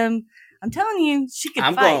wisdom. I'm telling you, she could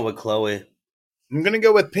I'm fight. going with Khloe. I'm gonna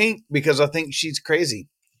go with Pink because I think she's crazy.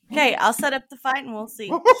 Okay, I'll set up the fight and we'll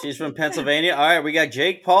see. She's from Pennsylvania. All right, we got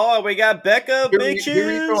Jake Paul and we got Becca, Who are you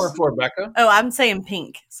bitches. going for, Becca? Oh, I'm saying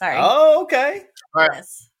Pink. Sorry. Oh, okay. All right.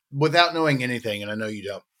 Yes. Without knowing anything, and I know you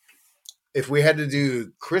don't. If we had to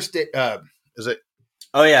do is it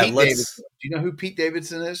Oh yeah, Pete Davidson? Do you know who Pete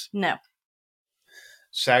Davidson is? No.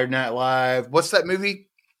 Saturday Night Live. What's that movie?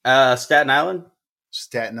 Staten Island.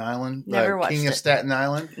 Staten Island. Never watched King of it. Staten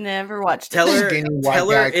Island. Never watched Tell it. her, Skinny white tell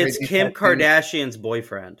her guy, it's crazy Kim tattoo. Kardashian's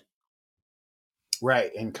boyfriend.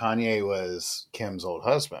 Right, and Kanye was Kim's old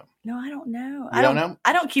husband. No, I don't know. You don't know?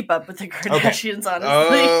 I don't keep up with the Kardashians, honestly.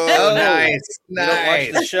 Oh, Oh, nice, You don't watch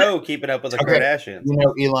the nice. show Keeping Up with the Okay. Kardashians. You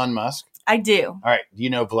know Elon Musk. I do. All right. Do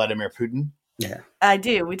you know Vladimir Putin? Yeah. I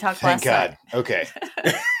do. We talked Thank last God. night. Okay.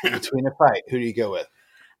 Between a fight, who do you go with?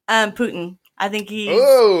 Putin. I think he's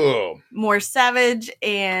Oh more savage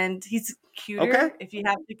and he's cuter. Okay. If you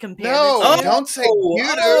have to compare no! the two. Don't say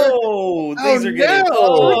cuter. Oh, these Oh, are getting. no.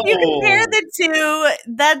 Oh, When you compare the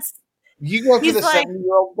two, that's You go for He's the like-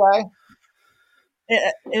 70-year-old guy.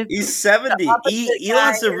 if He's 70. The opposite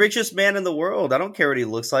Elon's guy the is- richest man in the world. I don't care what he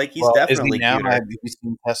looks like. He's Well, definitely is he now? cuter. Have you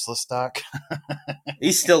seen Tesla stock?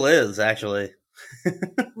 He still is, actually.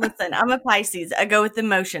 listen, I'm a Pisces. I go with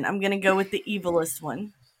emotion. I'm gonna go with the evilest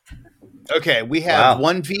one. Okay, we have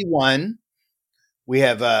Wow. 1v1. We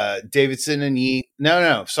have Davidson and Yee.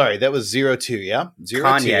 No, sorry, that was 0-2. Yeah, 0-2.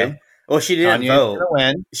 Kanye. Well, she didn't Kanye's vote. gonna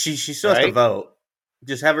win. She still has to Right? vote.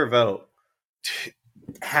 Just have her vote.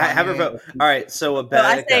 Have her Kanye. vote. All right, so So I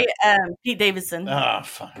Becca, say Pete Davidson Oh,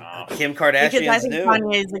 fuck off. Kim because I Kardashian's think new.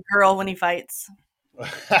 Kanye is a girl when he fights.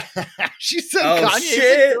 She said Oh Kanye's a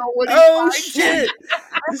shit! girl when he Oh fights. shit!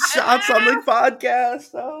 Shots on the podcast.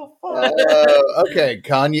 Oh fuck! Okay,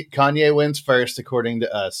 Kanye wins first, according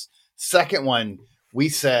to us. Second one, we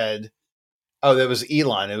said, oh, that was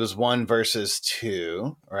Elon. It was 1 versus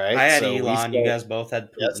 2, right? I had So we Elon. You said- guys both had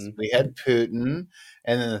Yes, Putin. we had Putin.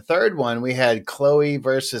 And then the third one, we had Khloe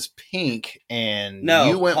versus Pink. And No,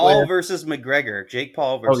 you went Paul with, versus McGregor. Jake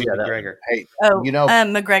Paul versus yeah, that- McGregor. hey, Oh, you know,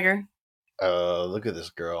 McGregor. look at this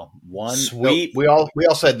girl. One. Sweet. No, we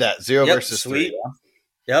all said that. 0 Yep, versus sweet. 3.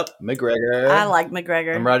 Yep. Yeah? McGregor. I like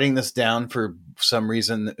McGregor. I'm writing this down for some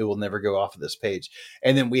reason. It will never go off of this page.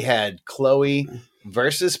 And then we had Khloe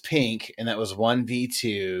versus Pink, and that was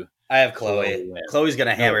 1v2. I have Khloe Khloe. wins. Chloe's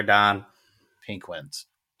gonna hammer Don. Pink wins.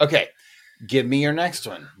 Okay, give me your next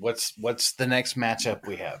one. What's the next matchup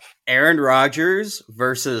we have? Aaron Rodgers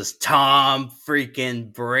versus Tom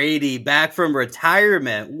freaking Brady, back from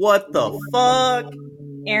retirement. What the fuck?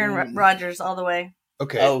 Aaron Rodgers all the way.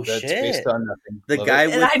 Okay, Oh, that's shit. based on nothing. The Love guy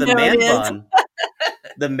it. And I with the know man it is. bun.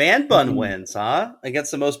 The man bun wins, huh? Against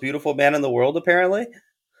the most beautiful man in the world, apparently.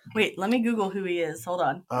 Wait, let me Google who he is. Hold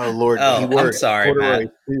on. Oh Lord, Oh, he I'm wore a sorry, corduroy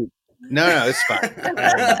Matt. suit. No, it's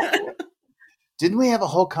fine. Didn't we have a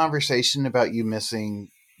whole conversation about you missing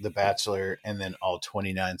The Bachelor and then all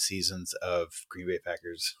 29 seasons of Green Bay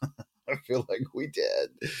Packers? I feel like we did.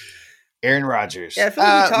 Aaron Rodgers. Yeah, I feel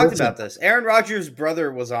like we talked listen, about this. Aaron Rodgers'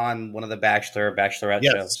 brother was on one of the Bachelor or Bachelorette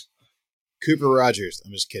Yes. shows. Cooper Rogers.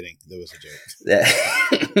 I'm just kidding. That was a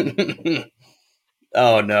joke. Yeah.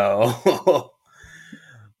 Oh no.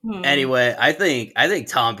 Hmm. Anyway, I think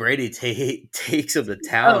Tom Brady takes him to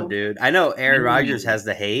town, Oh. dude. I know Aaron Mm. Rodgers has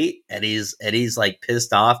the hate, and he's like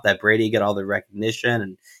pissed off that Brady got all the recognition,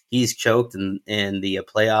 and he's choked in the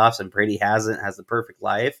playoffs, and Brady hasn't, has the perfect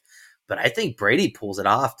life. But I think Brady pulls it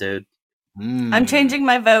off, dude. I'm changing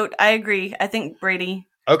my vote. I agree. I think Brady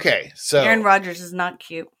Okay, so Aaron Rodgers is not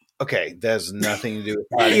cute. okay, that has nothing to do with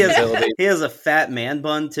He fighting has, ability. he has a fat man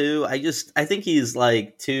bun too. I think he's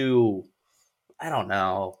like too. I don't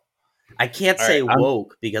know. I can't All right, say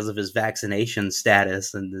woke because of his vaccination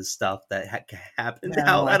status and this stuff that happened No,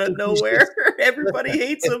 out I of think he's nowhere. just Everybody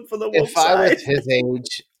hates him for the woke if I side. was his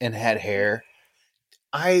age and had hair,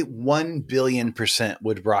 I 1,000,000,000%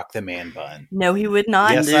 would rock the man bun. No, he would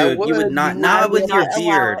not. Yes, I Dude, you would would. not. I Not would with your not allow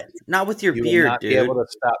beard. it. Not with your You would beard, not be dude. able to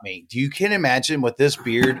stop me. Do you can imagine what this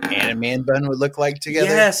beard and a man bun would look like together?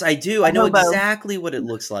 Yes, I do. I know Hobo. exactly what it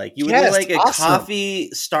looks like. You would Yes, look like a awesome.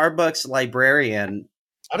 coffee Starbucks librarian.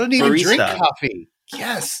 I don't even drink barista. coffee.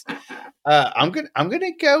 Yes. I'm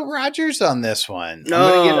gonna go Rodgers on this one. I'm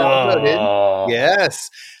gonna get outvoted. No. Yes.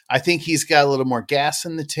 I think he's got a little more gas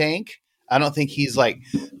in the tank. I don't think he's like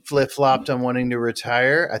flip-flopped on wanting to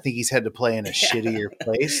retire. I think he's had to play in a shittier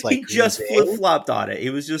place. Like He just Green Bay. flip-flopped on it. He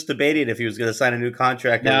was just debating if he was going to sign a new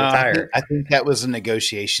contract or No, retire. I think that was a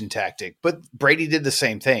negotiation tactic. But Brady did the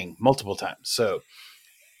same thing multiple times. So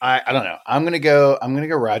I don't know. I'm gonna go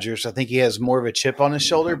Rodgers. I think he has more of a chip on his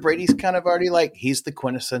shoulder. Brady's kind of already like he's the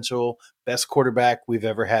quintessential best quarterback we've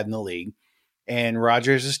ever had in the league. And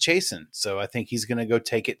Rodgers is chasing. So I think he's gonna go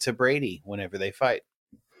take it to Brady whenever they fight.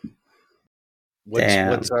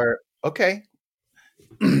 What's our okay?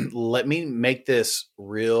 Let me make this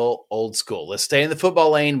real old school. Let's stay in the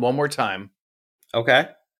football lane one more time. Okay.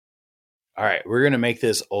 All right, we're gonna make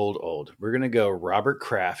this old. We're gonna go Robert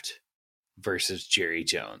Kraft versus Jerry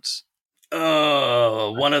Jones.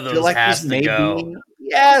 Oh, one of I feel those like has this to may go. be.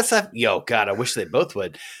 Yes, God, I wish they both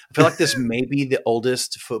would. I feel like this may be the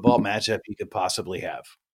oldest football matchup you could possibly have.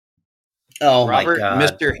 Oh Robert, my god,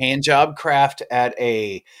 Mr. Handjob Kraft at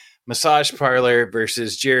a massage parlor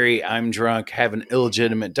versus Jerry, I'm drunk, have an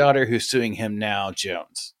illegitimate daughter who's suing him now,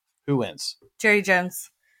 Jones. Who wins? Jerry Jones.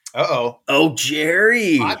 Uh-oh. Oh,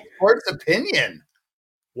 Jerry. Hot sports opinion.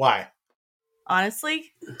 Why?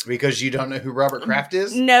 Honestly, Because you don't know who Robert Kraft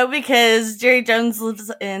is? no, because Jerry Jones lives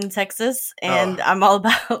in Texas, and I'm all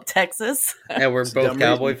about Texas. Yeah, we're It's a both dumb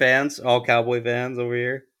Cowboy reason. fans. All Cowboy fans over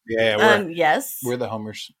here. Yeah, Yes, we're the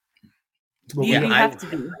homers. you have to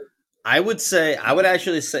be. I would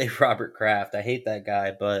actually say Robert Kraft. I hate that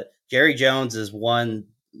guy, but Jerry Jones is one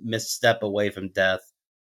misstep away from death.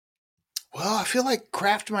 Well, I feel like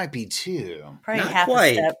Kraft might be too. Probably Not half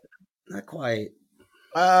quite. a step. Not quite.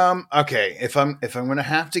 Okay. If I'm gonna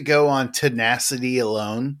have to go on tenacity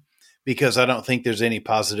alone, because I don't think there's any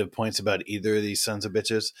positive points about either of these sons of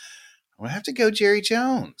bitches, I'm gonna have to go Jerry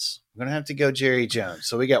Jones.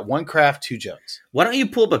 So we got one Kraft, two Jones. Why don't you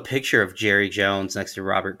pull up a picture of Jerry Jones next to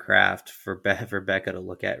Robert Kraft for Becca to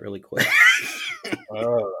look at really quick?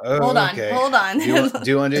 Hold on. Do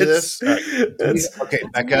you want to do this? Okay,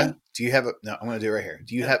 Becca. Do you have a? No, I'm going to do it right here.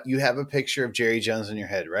 Do you have a picture of Jerry Jones in your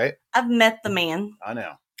head? Right. I've met the man. I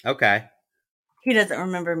know. Okay. He doesn't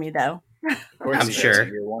remember me though. Of course I'm he sure. does.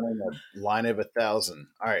 You're one in a line of 1,000.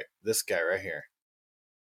 All right, this guy right here.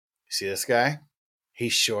 You see this guy?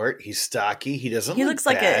 He's short. He's stocky. He doesn't. He look looks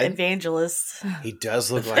like bad. an evangelist. He does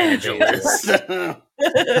look like an evangelist.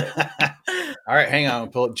 All right, hang on. I'll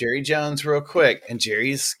pull up Jerry Jones real quick. And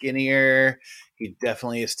Jerry's skinnier. He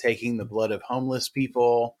definitely is taking the blood of homeless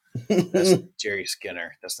people. That's Jerry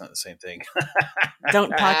Skinner. That's not the same thing. Don't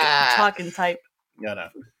talk and type. No.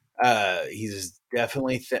 He's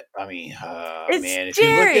definitely. It's man, if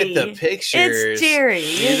Jerry. you look at the pictures, It's Jerry. Do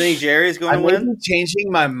you think Jerry's going I to may win? be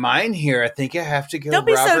changing my mind here. I think I have to go. Don't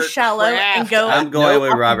be so Robert shallow and Kraft. go- I'm going Nope.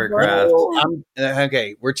 with Robert Kraft.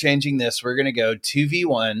 Okay, we're changing this. We're gonna go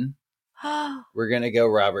 2v1. We're gonna go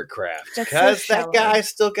Robert Kraft That's so because shallow. that guy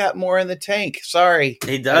still got more in the tank. Sorry,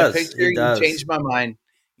 He Got does. a picture, He does. You changed my mind.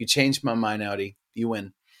 You changed my mind, Audi. You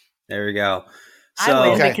win. There we go. I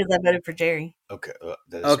win Okay. because I voted for Jerry. Okay.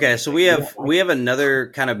 That is Okay, what so I we think. have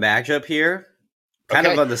another kind of matchup here, kind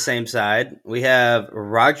Okay. of on the same side. We have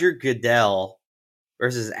Roger Goodell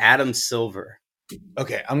versus Adam Silver.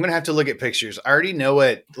 Okay, I'm gonna have to look at pictures. I already know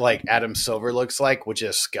what like Adam Silver looks like, which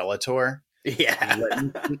is Skeletor. Yeah.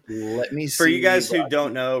 Let me see. For you guys who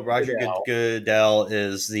don't know, Roger Goodell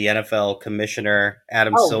is the NFL commissioner.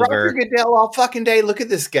 Adam Silver. Roger Goodell all fucking day. Look at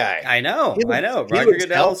this guy. I know. He Roger looks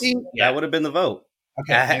Goodell. healthy. Yeah. That would have been the vote.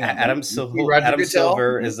 Okay, hang on. Adam You see Roger Adam Goodell?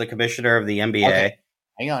 Silver is the commissioner of the NBA. Okay.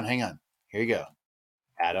 Hang on. Here you go.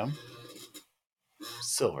 Adam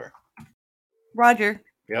Silver. Roger.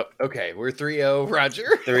 Yep. Okay, we're 3-0. Roger.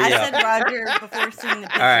 Three I up. said Roger before seeing the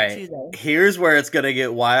picture All right. too, though. Here's where it's going to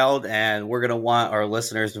get wild, and we're going to want our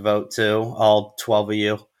listeners to vote too, all 12 of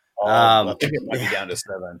you. I think it might be down to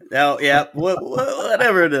 7. Oh, yeah,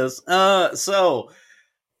 whatever it is. So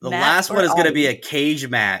the Matt last or one is going to Ollie? be a cage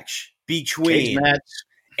match between Cage match.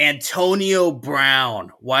 Antonio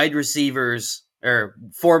Brown,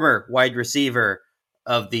 former wide receiver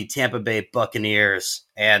of the Tampa Bay Buccaneers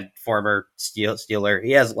and former Steeler.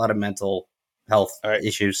 He has a lot of mental health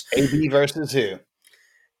issues. AB versus who?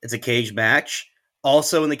 It's a cage match.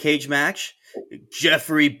 Also in the cage match,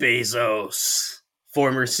 Jeffrey Bezos,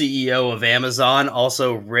 former CEO of Amazon,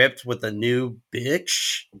 also ripped with a new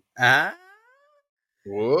bitch.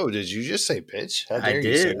 Whoa, did you just say bitch? How dare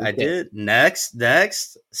you say I did. Next,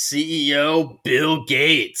 CEO Bill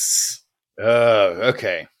Gates.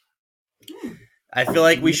 Okay. I feel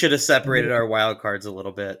like we should have separated our wild cards a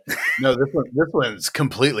little bit. No, this one's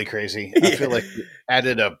completely crazy. I feel like you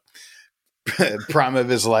added a prime of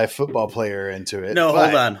his life football player into it. No,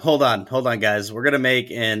 hold on, guys. We're gonna make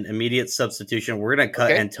an immediate substitution. We're gonna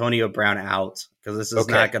cut Antonio Brown out because this is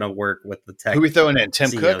not gonna work with the tech. Who we throwing in? Tim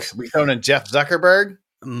Cook? We throwing in Jeff Zuckerberg?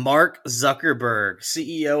 Mark Zuckerberg,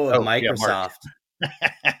 CEO of Microsoft.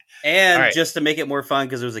 And just to make it more fun,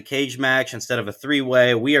 because it was a cage match instead of a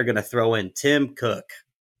three-way, we are going to throw in Tim Cook,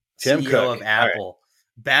 CEO of Apple.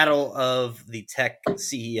 Right. Battle of the tech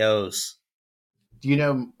CEOs. Do you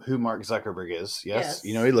know who Mark Zuckerberg is? Yes.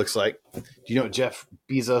 You know what he looks like? Do you know what Jeff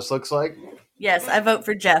Bezos looks like? Yes, I vote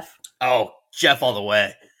for Jeff. Oh, Jeff all the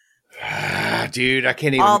way. Dude, I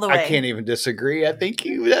can't even disagree. I think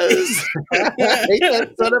he does. I hate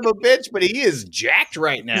that son of a bitch, but he is jacked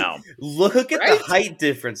right now. Look at the height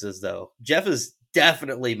differences, though. Jeff is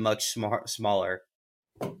definitely much smaller.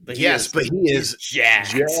 But he is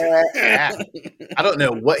jacked. I don't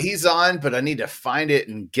know what he's on, but I need to find it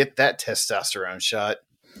and get that testosterone shot.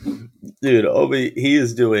 Dude, Obi, he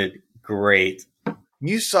is doing great.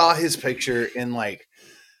 You saw his picture in like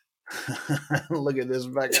look at this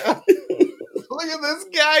back up. Look at this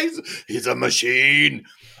guy. He's a machine.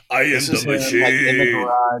 I am the machine. Like, in the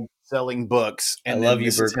garage selling books. And I love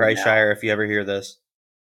you, Bert Kreischer, if you ever hear this.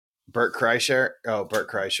 Bert Kreischer? Oh, Bert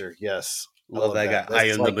Kreischer. Yes. Love that guy. I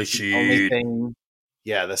am like the machine.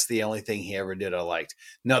 That's the only thing he ever did I liked.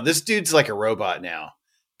 No, this dude's like a robot now.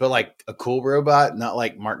 But like a cool robot, not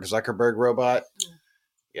like Mark Zuckerberg robot.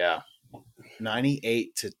 Yeah.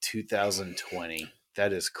 98 to 2020.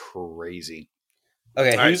 That is crazy.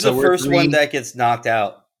 Okay, who's the first one that gets knocked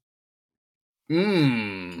out?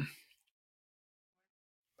 I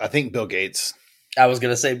think Bill Gates. I was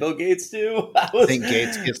going to say Bill Gates, too. I think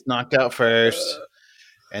Gates gets knocked out first.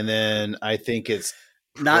 And then I think it's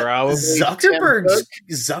not Zuckerberg's.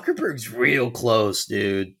 Zuckerberg's real close,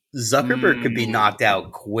 dude. Zuckerberg could be knocked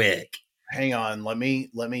out quick. Hang on, let me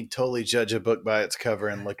totally judge a book by its cover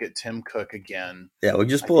and look at Tim Cook again. Yeah, we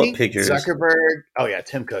just pull up pictures. Zuckerberg. Oh yeah,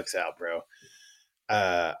 Tim Cook's out, bro.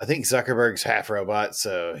 I think Zuckerberg's half robot,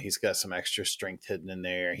 so he's got some extra strength hidden in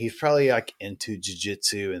there. He's probably like into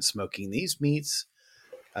jiu-jitsu and smoking these meats.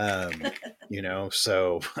 So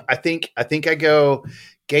I think I go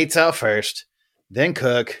Gates out first, then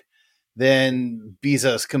Cook, then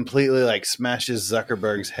Bezos completely like smashes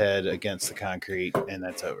Zuckerberg's head against the concrete, and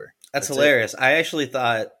that's over. That's hilarious. I actually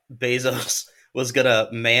thought Bezos was going to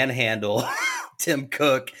manhandle Tim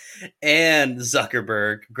Cook and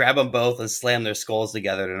Zuckerberg, grab them both and slam their skulls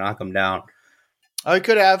together to knock them down. Oh, he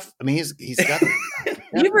could have. I mean, he's got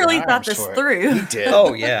you really thought this through. He did.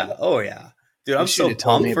 Oh, yeah. Dude, I'm so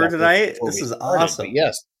pumped for tonight. This is awesome.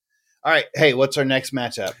 Yes. All right. Hey, what's our next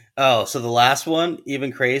matchup? Oh, so the last one,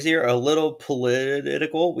 even crazier, a little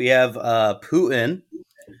political. We have Putin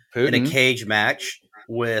in a cage match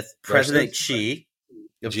with President Xi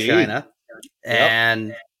of China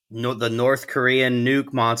and the North Korean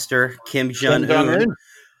nuke monster, Kim Jong-un.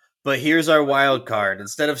 But here's our wild card.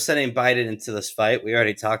 Instead of sending Biden into this fight, we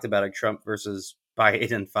already talked about a Trump versus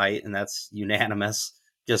Biden fight, and that's unanimous.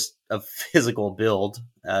 Just a physical build.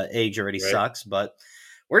 Age already sucks, but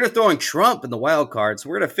we're going to throw in Trump in the wild card. So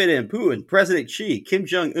we're going to fit in Putin, President Xi, Kim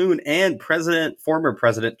Jong-un, and former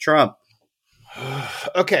President Trump.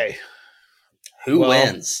 Okay. Who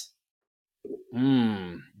wins?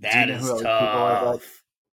 That is tough.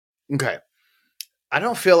 Okay. I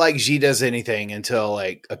don't feel like Xi does anything until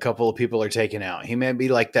like a couple of people are taken out. He may be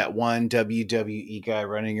like that one WWE guy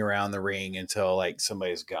running around the ring until like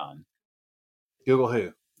somebody's gone. Google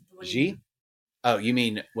who? Xi? Oh, you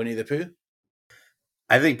mean Winnie the Pooh?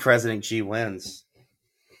 I think President Xi wins.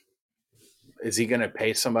 Is he going to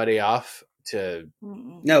pay somebody off to...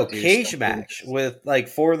 No, cage match with like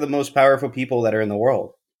 4 of the most powerful people that are in the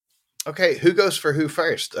world. Okay, who goes for who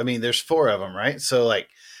first? I mean, there's 4 of them, right? So like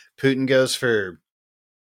Putin goes for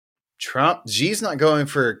Xi's not going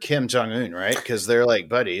for Kim Jong Un, right? Because they're like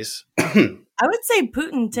buddies. I would say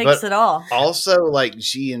Putin takes But it all. Also, like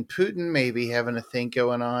Xi and Putin maybe having a thing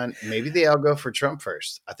going on. Maybe they all go for Trump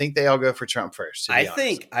first. I think they all go for Trump first. To be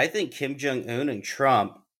honest. I think Kim Jong Un and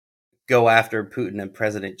Trump go after Putin and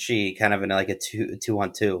President Xi, kind of in like a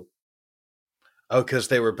 2-on-2. Oh, because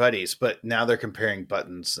they were buddies, but now they're comparing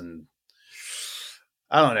buttons, and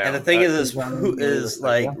I don't know. And the thing is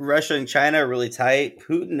like Russia and China are really tight.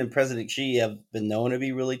 Putin and President Xi have been known to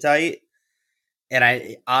be really tight.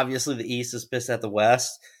 And obviously the East is pissed at the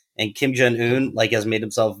West, and Kim Jong Un has made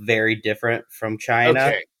himself very different from China.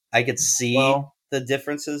 Okay. I could see the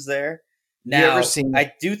differences there. Now,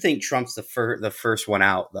 I do think Trump's the first one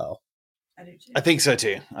out, though. I do too. I think so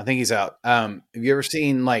too. I think he's out. Have you ever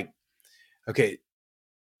seen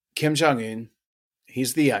Kim Jong Un?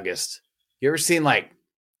 He's the youngest. You ever seen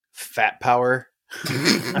Fat Power?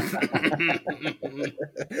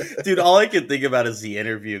 Dude, all I can think about is the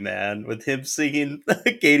interview, man, with him singing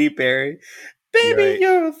Katy Perry. Baby,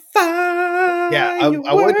 you're a fire. Yeah,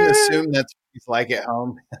 I wouldn't assume that's what he's like at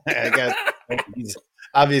home. I guess he's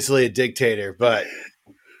obviously a dictator, but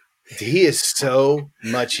he is so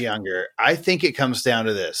much younger. I think it comes down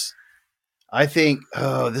to this. I think,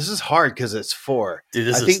 this is hard because it's 4. Dude,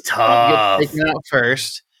 this is tough. Gets taken out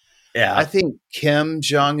first. Yeah, I think Kim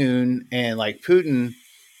Jong Un and Putin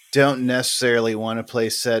don't necessarily want to play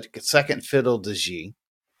second fiddle to Xi.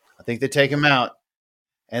 I think they take him out,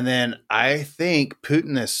 and then I think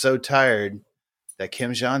Putin is so tired that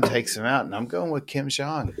Kim Jong takes him out, and I'm going with Kim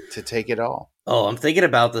Jong to take it all. Oh, I'm thinking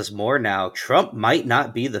about this more now. Trump might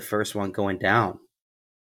not be the first one going down.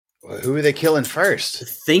 Well, who are they killing first?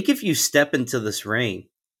 Think if you step into this ring,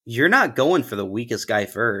 you're not going for the weakest guy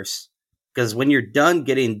first. Because when you're done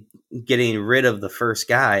getting rid of the first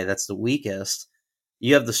guy that's the weakest,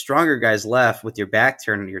 you have the stronger guys left with your back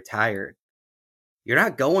turned and you're tired. You're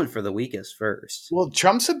not going for the weakest first. Well,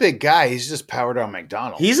 Trump's a big guy. He's just powered on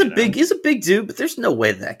McDonald's. He's a big dude, but there's no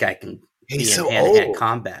way that guy can be in hand-to-hand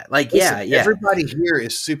combat. Listen, everybody here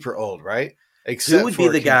is super old, right? Except who would be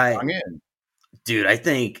the guy? Dude, I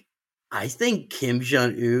think Kim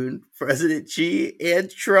Jong Un, President Xi, and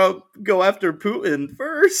Trump go after Putin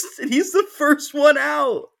first, and he's the first one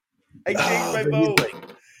out. I changed my vote.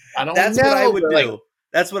 I don't That's know. What I would do.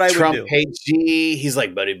 That's what I would do. Trump hates Xi. He's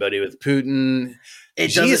buddy with Putin.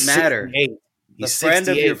 It doesn't matter. The friend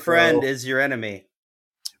of your friend is your enemy.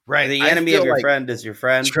 Right. The enemy of your friend is your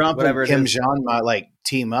friend. Trump and Kim Jong might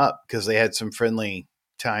team up because they had some friendly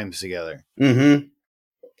times together. Mm-hmm.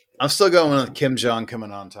 I'm still going with Kim Jong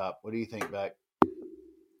coming on top. What do you think, Beck?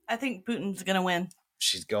 I think Putin's going to win.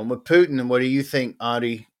 She's going with Putin. And what do you think,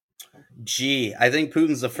 Audie? I think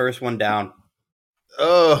Putin's the first one down.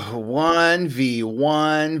 Oh,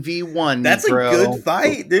 1v1v1. That's a good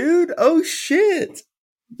fight, dude. Oh, shit.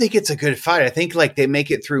 I think it's a good fight. I think they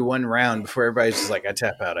make it through one round before everybody's just I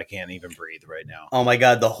tap out. I can't even breathe right now. Oh, my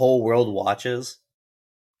God. The whole world watches.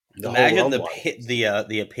 Imagine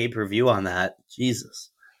the pay-per-view on that. Jesus.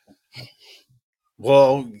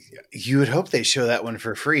 Well, you would hope they show that one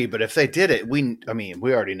for free, but if they did it, we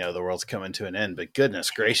already know the world's coming to an end, but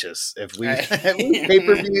goodness gracious, if we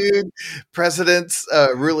pay-per-viewed presidents,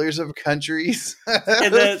 rulers of countries.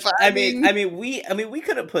 Then, we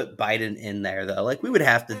could have put Biden in there though. We would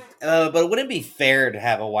have to, but it wouldn't be fair to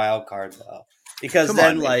have a wild card though, because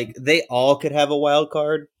they all could have a wild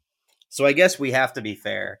card. So I guess we have to be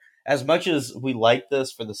fair. As much as we like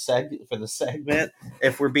this for the segment,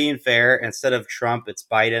 if we're being fair, instead of Trump, it's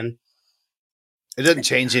Biden. It doesn't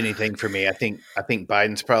change anything for me. I think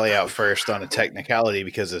Biden's probably out first on a technicality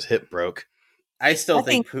because his hip broke. I still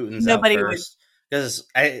think Putin's out first because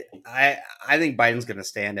I think Biden's going to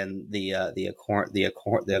stand in the corner. Yeah,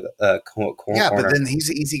 but then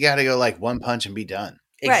he's got to go one punch and be done.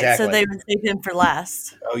 Exactly. Right, so they would save him for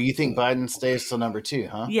last. Oh, you think Biden stays till number 2,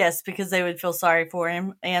 huh? Yes, because they would feel sorry for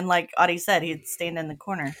him. And like Audie said, he'd stand in the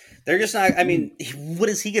corner. They're just not, what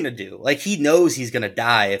is he going to do? He knows he's going to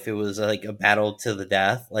die if it was a battle to the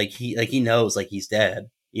death. He knows he's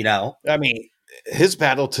dead, you know? His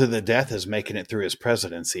battle to the death is making it through his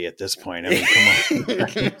presidency at this point. Come on.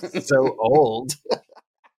 He's so old.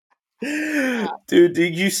 Dude,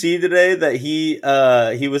 did you see today that he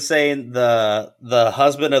was saying the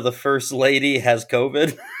husband of the first lady has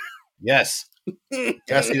COVID? Yes.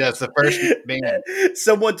 Jesse, that's the first man.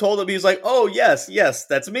 Someone told him, he was like, "Oh yes,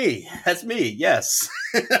 that's me, yes."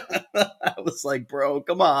 I was like, "Bro,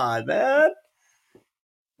 come on, man."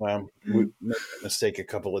 Well, we made a mistake a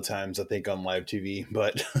couple of times, I think, on live TV,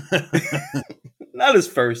 but not his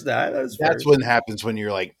first time. That's what happens when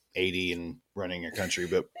you're 80 and running a country.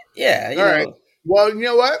 But yeah, all right. Well, you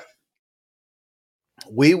know what?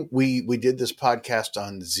 we did this podcast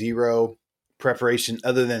on zero preparation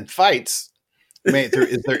other than fights. Made it through.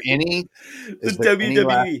 Is there any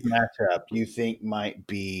last matchup you think might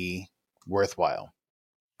be worthwhile?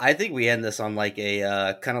 I think we end this on like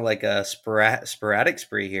a kind of like a sporadic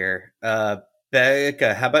spree here.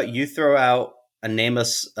 Becca, how about you throw out a name of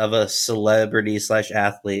a celebrity /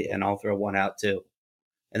 athlete, and I'll throw one out too.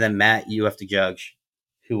 And then Matt, you have to judge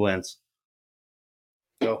who wins.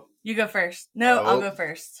 Go. You go first. No, I'll go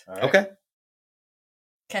first. Right. Okay.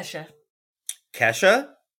 Kesha.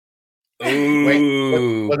 Ooh,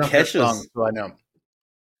 wait. What's her Kesha's song? So I know.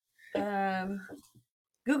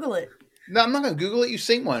 Google it. No, I'm not gonna Google it. You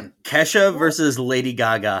sing one. Kesha versus Lady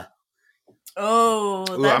Gaga. Oh,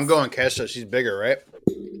 Ooh, I'm going Kesha. She's bigger, right?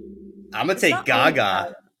 I'm gonna take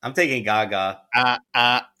Gaga. I'm taking Gaga.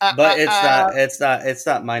 But It's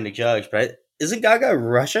not mine to judge. But isn't Gaga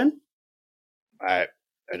Russian? I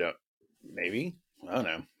don't. Maybe I don't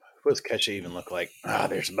know. What does Kesha even look like?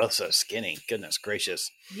 They're both so skinny. Goodness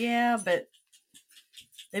gracious. Yeah, but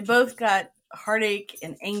they both got heartache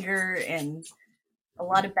and anger and a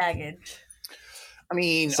lot of baggage. I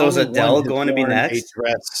mean, so is Adele going to be next? A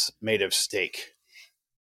dress made of steak,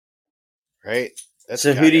 right? That's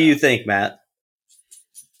so. Gaga. Who do you think, Matt?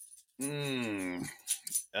 I'm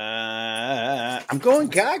going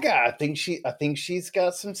Gaga. I think she's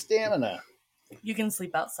got some stamina. You can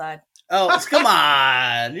sleep outside. Oh, come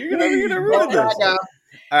on! You're gonna ruin this. All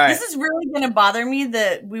right. This is really gonna bother me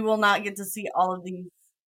that we will not get to see all of these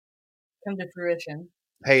come to fruition.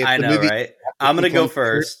 Hey, I know, right? I'm gonna go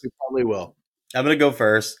first. We probably will. I'm gonna go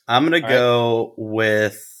first. I'm gonna go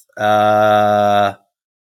with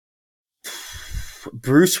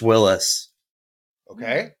Bruce Willis.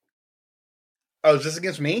 Okay. Oh, is this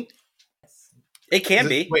against me? It can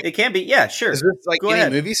be. Wait, it can be. Yeah, sure. Is this like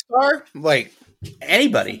any movie star? Like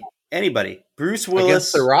anybody. Bruce Willis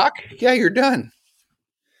against The Rock? Yeah, you're done.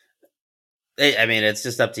 I mean, it's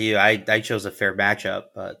just up to you. I chose a fair matchup,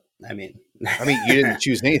 but I mean, you didn't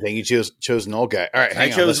choose anything. You chose an old guy. All right, I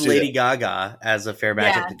chose Lady Gaga as a fair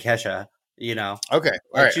matchup to Kesha. You know, okay,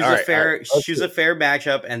 all right. Choose a fair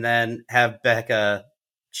matchup, and then have Becca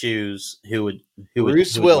choose who would.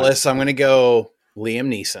 Bruce Willis. I'm going to go Liam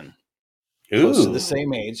Neeson. Close to the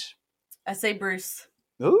same age. I say Bruce.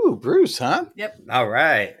 Ooh, Bruce, huh? Yep. All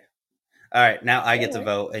right. Now I get to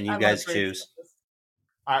vote, and you guys choose.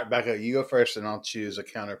 All right, Becca, you go first, and I'll choose a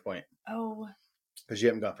counterpoint. Oh. Because you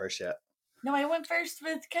haven't gone first yet. No, I went first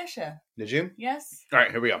with Kesha. Did you? Yes. All right,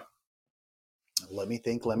 here we go. Let me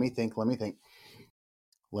think. Lindsay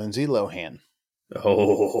Lohan. Oh.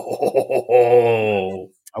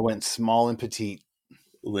 I went small and petite.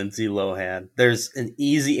 Lindsay Lohan. There's an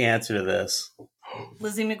easy answer to this.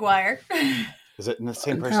 Lizzie McGuire. Is it the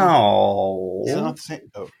same person? No. Is it not the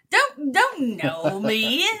same? Oh. Don't know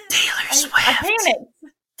me. Taylor Swift. I panicked.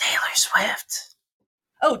 Taylor Swift.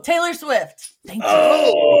 Oh, Taylor Swift. Thank you.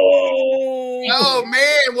 Oh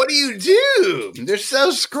man, what do you do? They're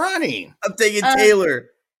so scrawny. I'm taking Taylor.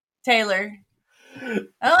 Taylor. Oh,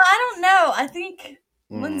 I don't know. I think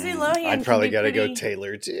Lindsay Lohan. I'd probably got to go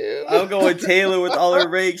Taylor too. I'm going Taylor with all her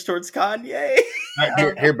rage towards Kanye. All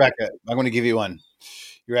right, here, Becca. I'm going to give you one.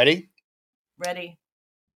 You ready? Ready.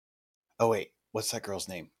 Oh wait, what's that girl's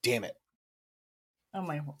name? Damn it! Oh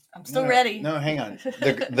my! I'm still ready. No, hang on.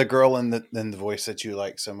 The girl in the voice that you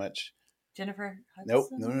like so much. Jennifer Hudson? Nope.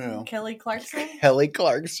 No. Kelly Clarkson. Kelly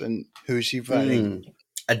Clarkson. Who's she fighting?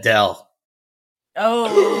 Adele.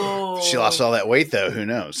 Oh, she lost all that weight though. Who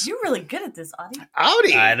knows? You're really good at this, Audie.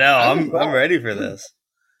 Audie. I know. I'm ready for this.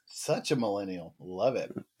 Such a millennial. Love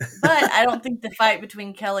it. But I don't think the fight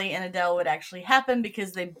between Kelly and Adele would actually happen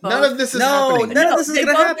because they both. None of this is happening. None of this is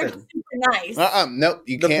going to happen. Super nice. Nope.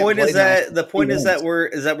 You can't. The point is that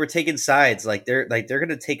we're taking sides. Like they're going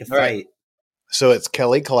to take a fight. Right. So it's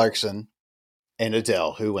Kelly Clarkson and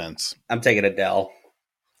Adele. Who wins? I'm taking Adele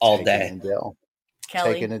all day. Adele.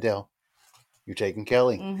 Kelly. Taking Adele. You're taking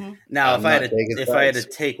Kelly. Mm-hmm. Now, if I had to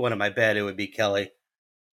take one of my bet, it would be Kelly.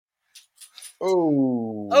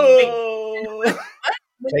 Oh.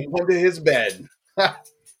 Take him to his bed. I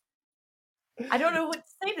don't know what to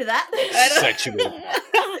say to that. Sexual.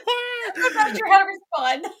 I'm not sure how to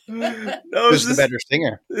respond. Who's the better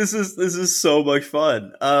singer? This is so much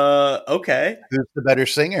fun. Okay. Who's the better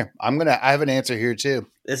singer? I have an answer here too.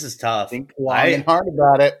 This is tough. Think long and hard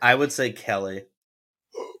about it. I would say Kelly.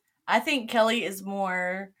 I think Kelly is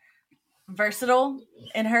more versatile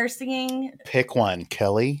in her singing. Pick one,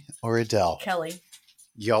 Kelly or Adele. Kelly.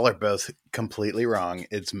 Y'all are both completely wrong.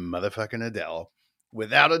 It's motherfucking Adele.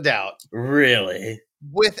 Without a doubt. Really?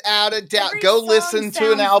 Without a doubt. Every Go song listen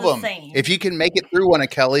to an sounds the album. same. If you can make it through one of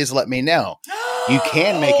Kelly's, let me know. You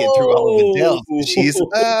can make it through all of Adele's. She's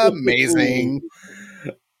amazing.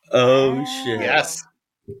 Oh Wow. shit! Yes.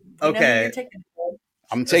 You know who Okay. you're taking to bed?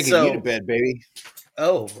 I'm taking you to bed, baby.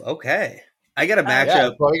 Oh, okay. I got a Yeah,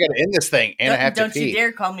 matchup. well, we got to end this thing, and I have to Don't pee. you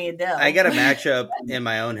dare call me Adele. I got a matchup in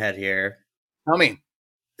my own head here. Tell me.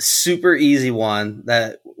 Super easy one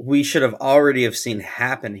that we should have already have seen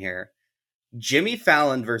happen here. Jimmy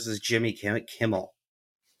Fallon versus Jimmy Kimmel.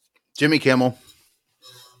 Jimmy Kimmel.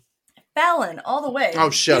 Fallon, all the way. Oh,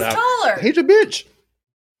 shut up. He's taller. He's a bitch.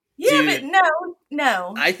 Yeah, Dude, but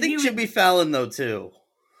no. I think Jimmy Fallon, though, too.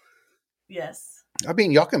 Yes. I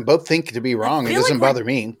mean, y'all can both think to be wrong. It doesn't bother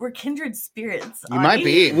me. We're kindred spirits. You might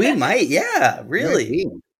be. We might, yeah, really.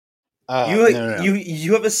 No.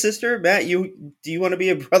 You have a sister, Matt? Do you want to be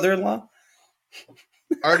a brother-in-law?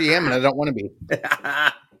 Already am, and I don't want to be.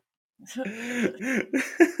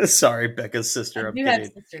 Sorry, Becca's sister. I'm you have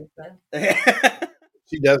kidding. sisters, though.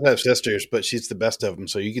 She does have sisters, but she's the best of them,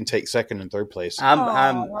 so you can take second and third place. I'm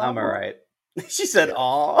all right. She said,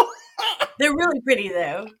 "Aw." They're really pretty,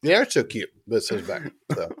 though. They are so cute. But says back.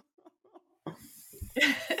 So.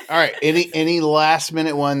 All right. Any last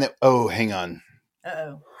minute one that? Oh, hang on.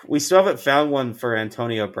 Uh-oh. We still haven't found one for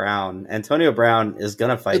Antonio Brown. Antonio Brown is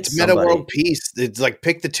gonna fight. It's meta world peace. It's like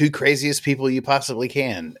pick the two craziest people you possibly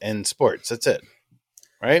can in sports. That's it.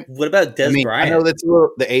 Right? What about Des Bryant? I know that's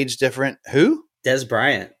the age different. Who? Des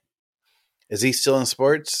Bryant. Is he still in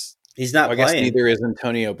sports? He's not playing. I guess playing. neither is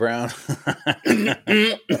Antonio Brown.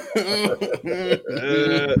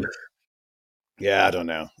 Yeah, I don't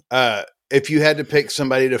know. If you had to pick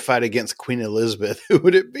somebody to fight against Queen Elizabeth, who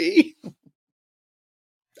would it be?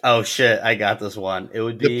 Oh shit! I got this one. It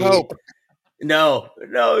would be the Pope. No,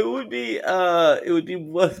 it would be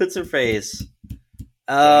what's her face?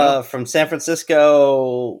 From San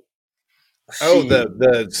Francisco. Oh,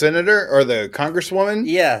 the senator or the congresswoman?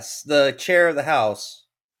 Yes, the chair of the House.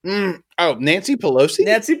 Oh, Nancy Pelosi?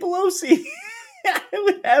 Nancy Pelosi. I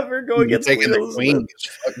would have her go against Queen Elizabeth. Queen.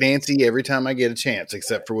 Fuck Nancy every time I get a chance,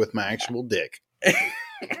 except for with my actual dick.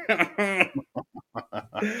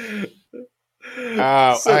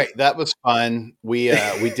 All right, that was fun. We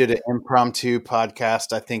did an impromptu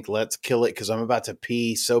podcast. I think let's kill it because I'm about to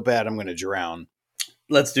pee so bad I'm going to drown.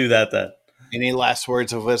 Let's do that then. Any last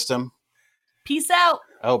words of wisdom? Peace out.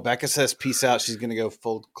 Oh, Becca says peace out. She's going to go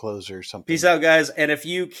full closer or something. Peace out, guys. And if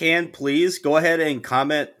you can, please go ahead and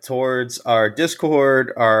comment towards our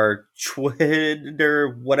Discord, our Twitter,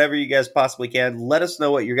 whatever you guys possibly can. Let us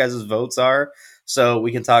know what your guys' votes are so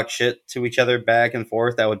we can talk shit to each other back and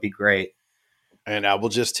forth. That would be great. And I will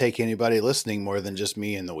just take anybody listening more than just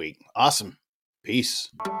me in the week. Awesome. Peace.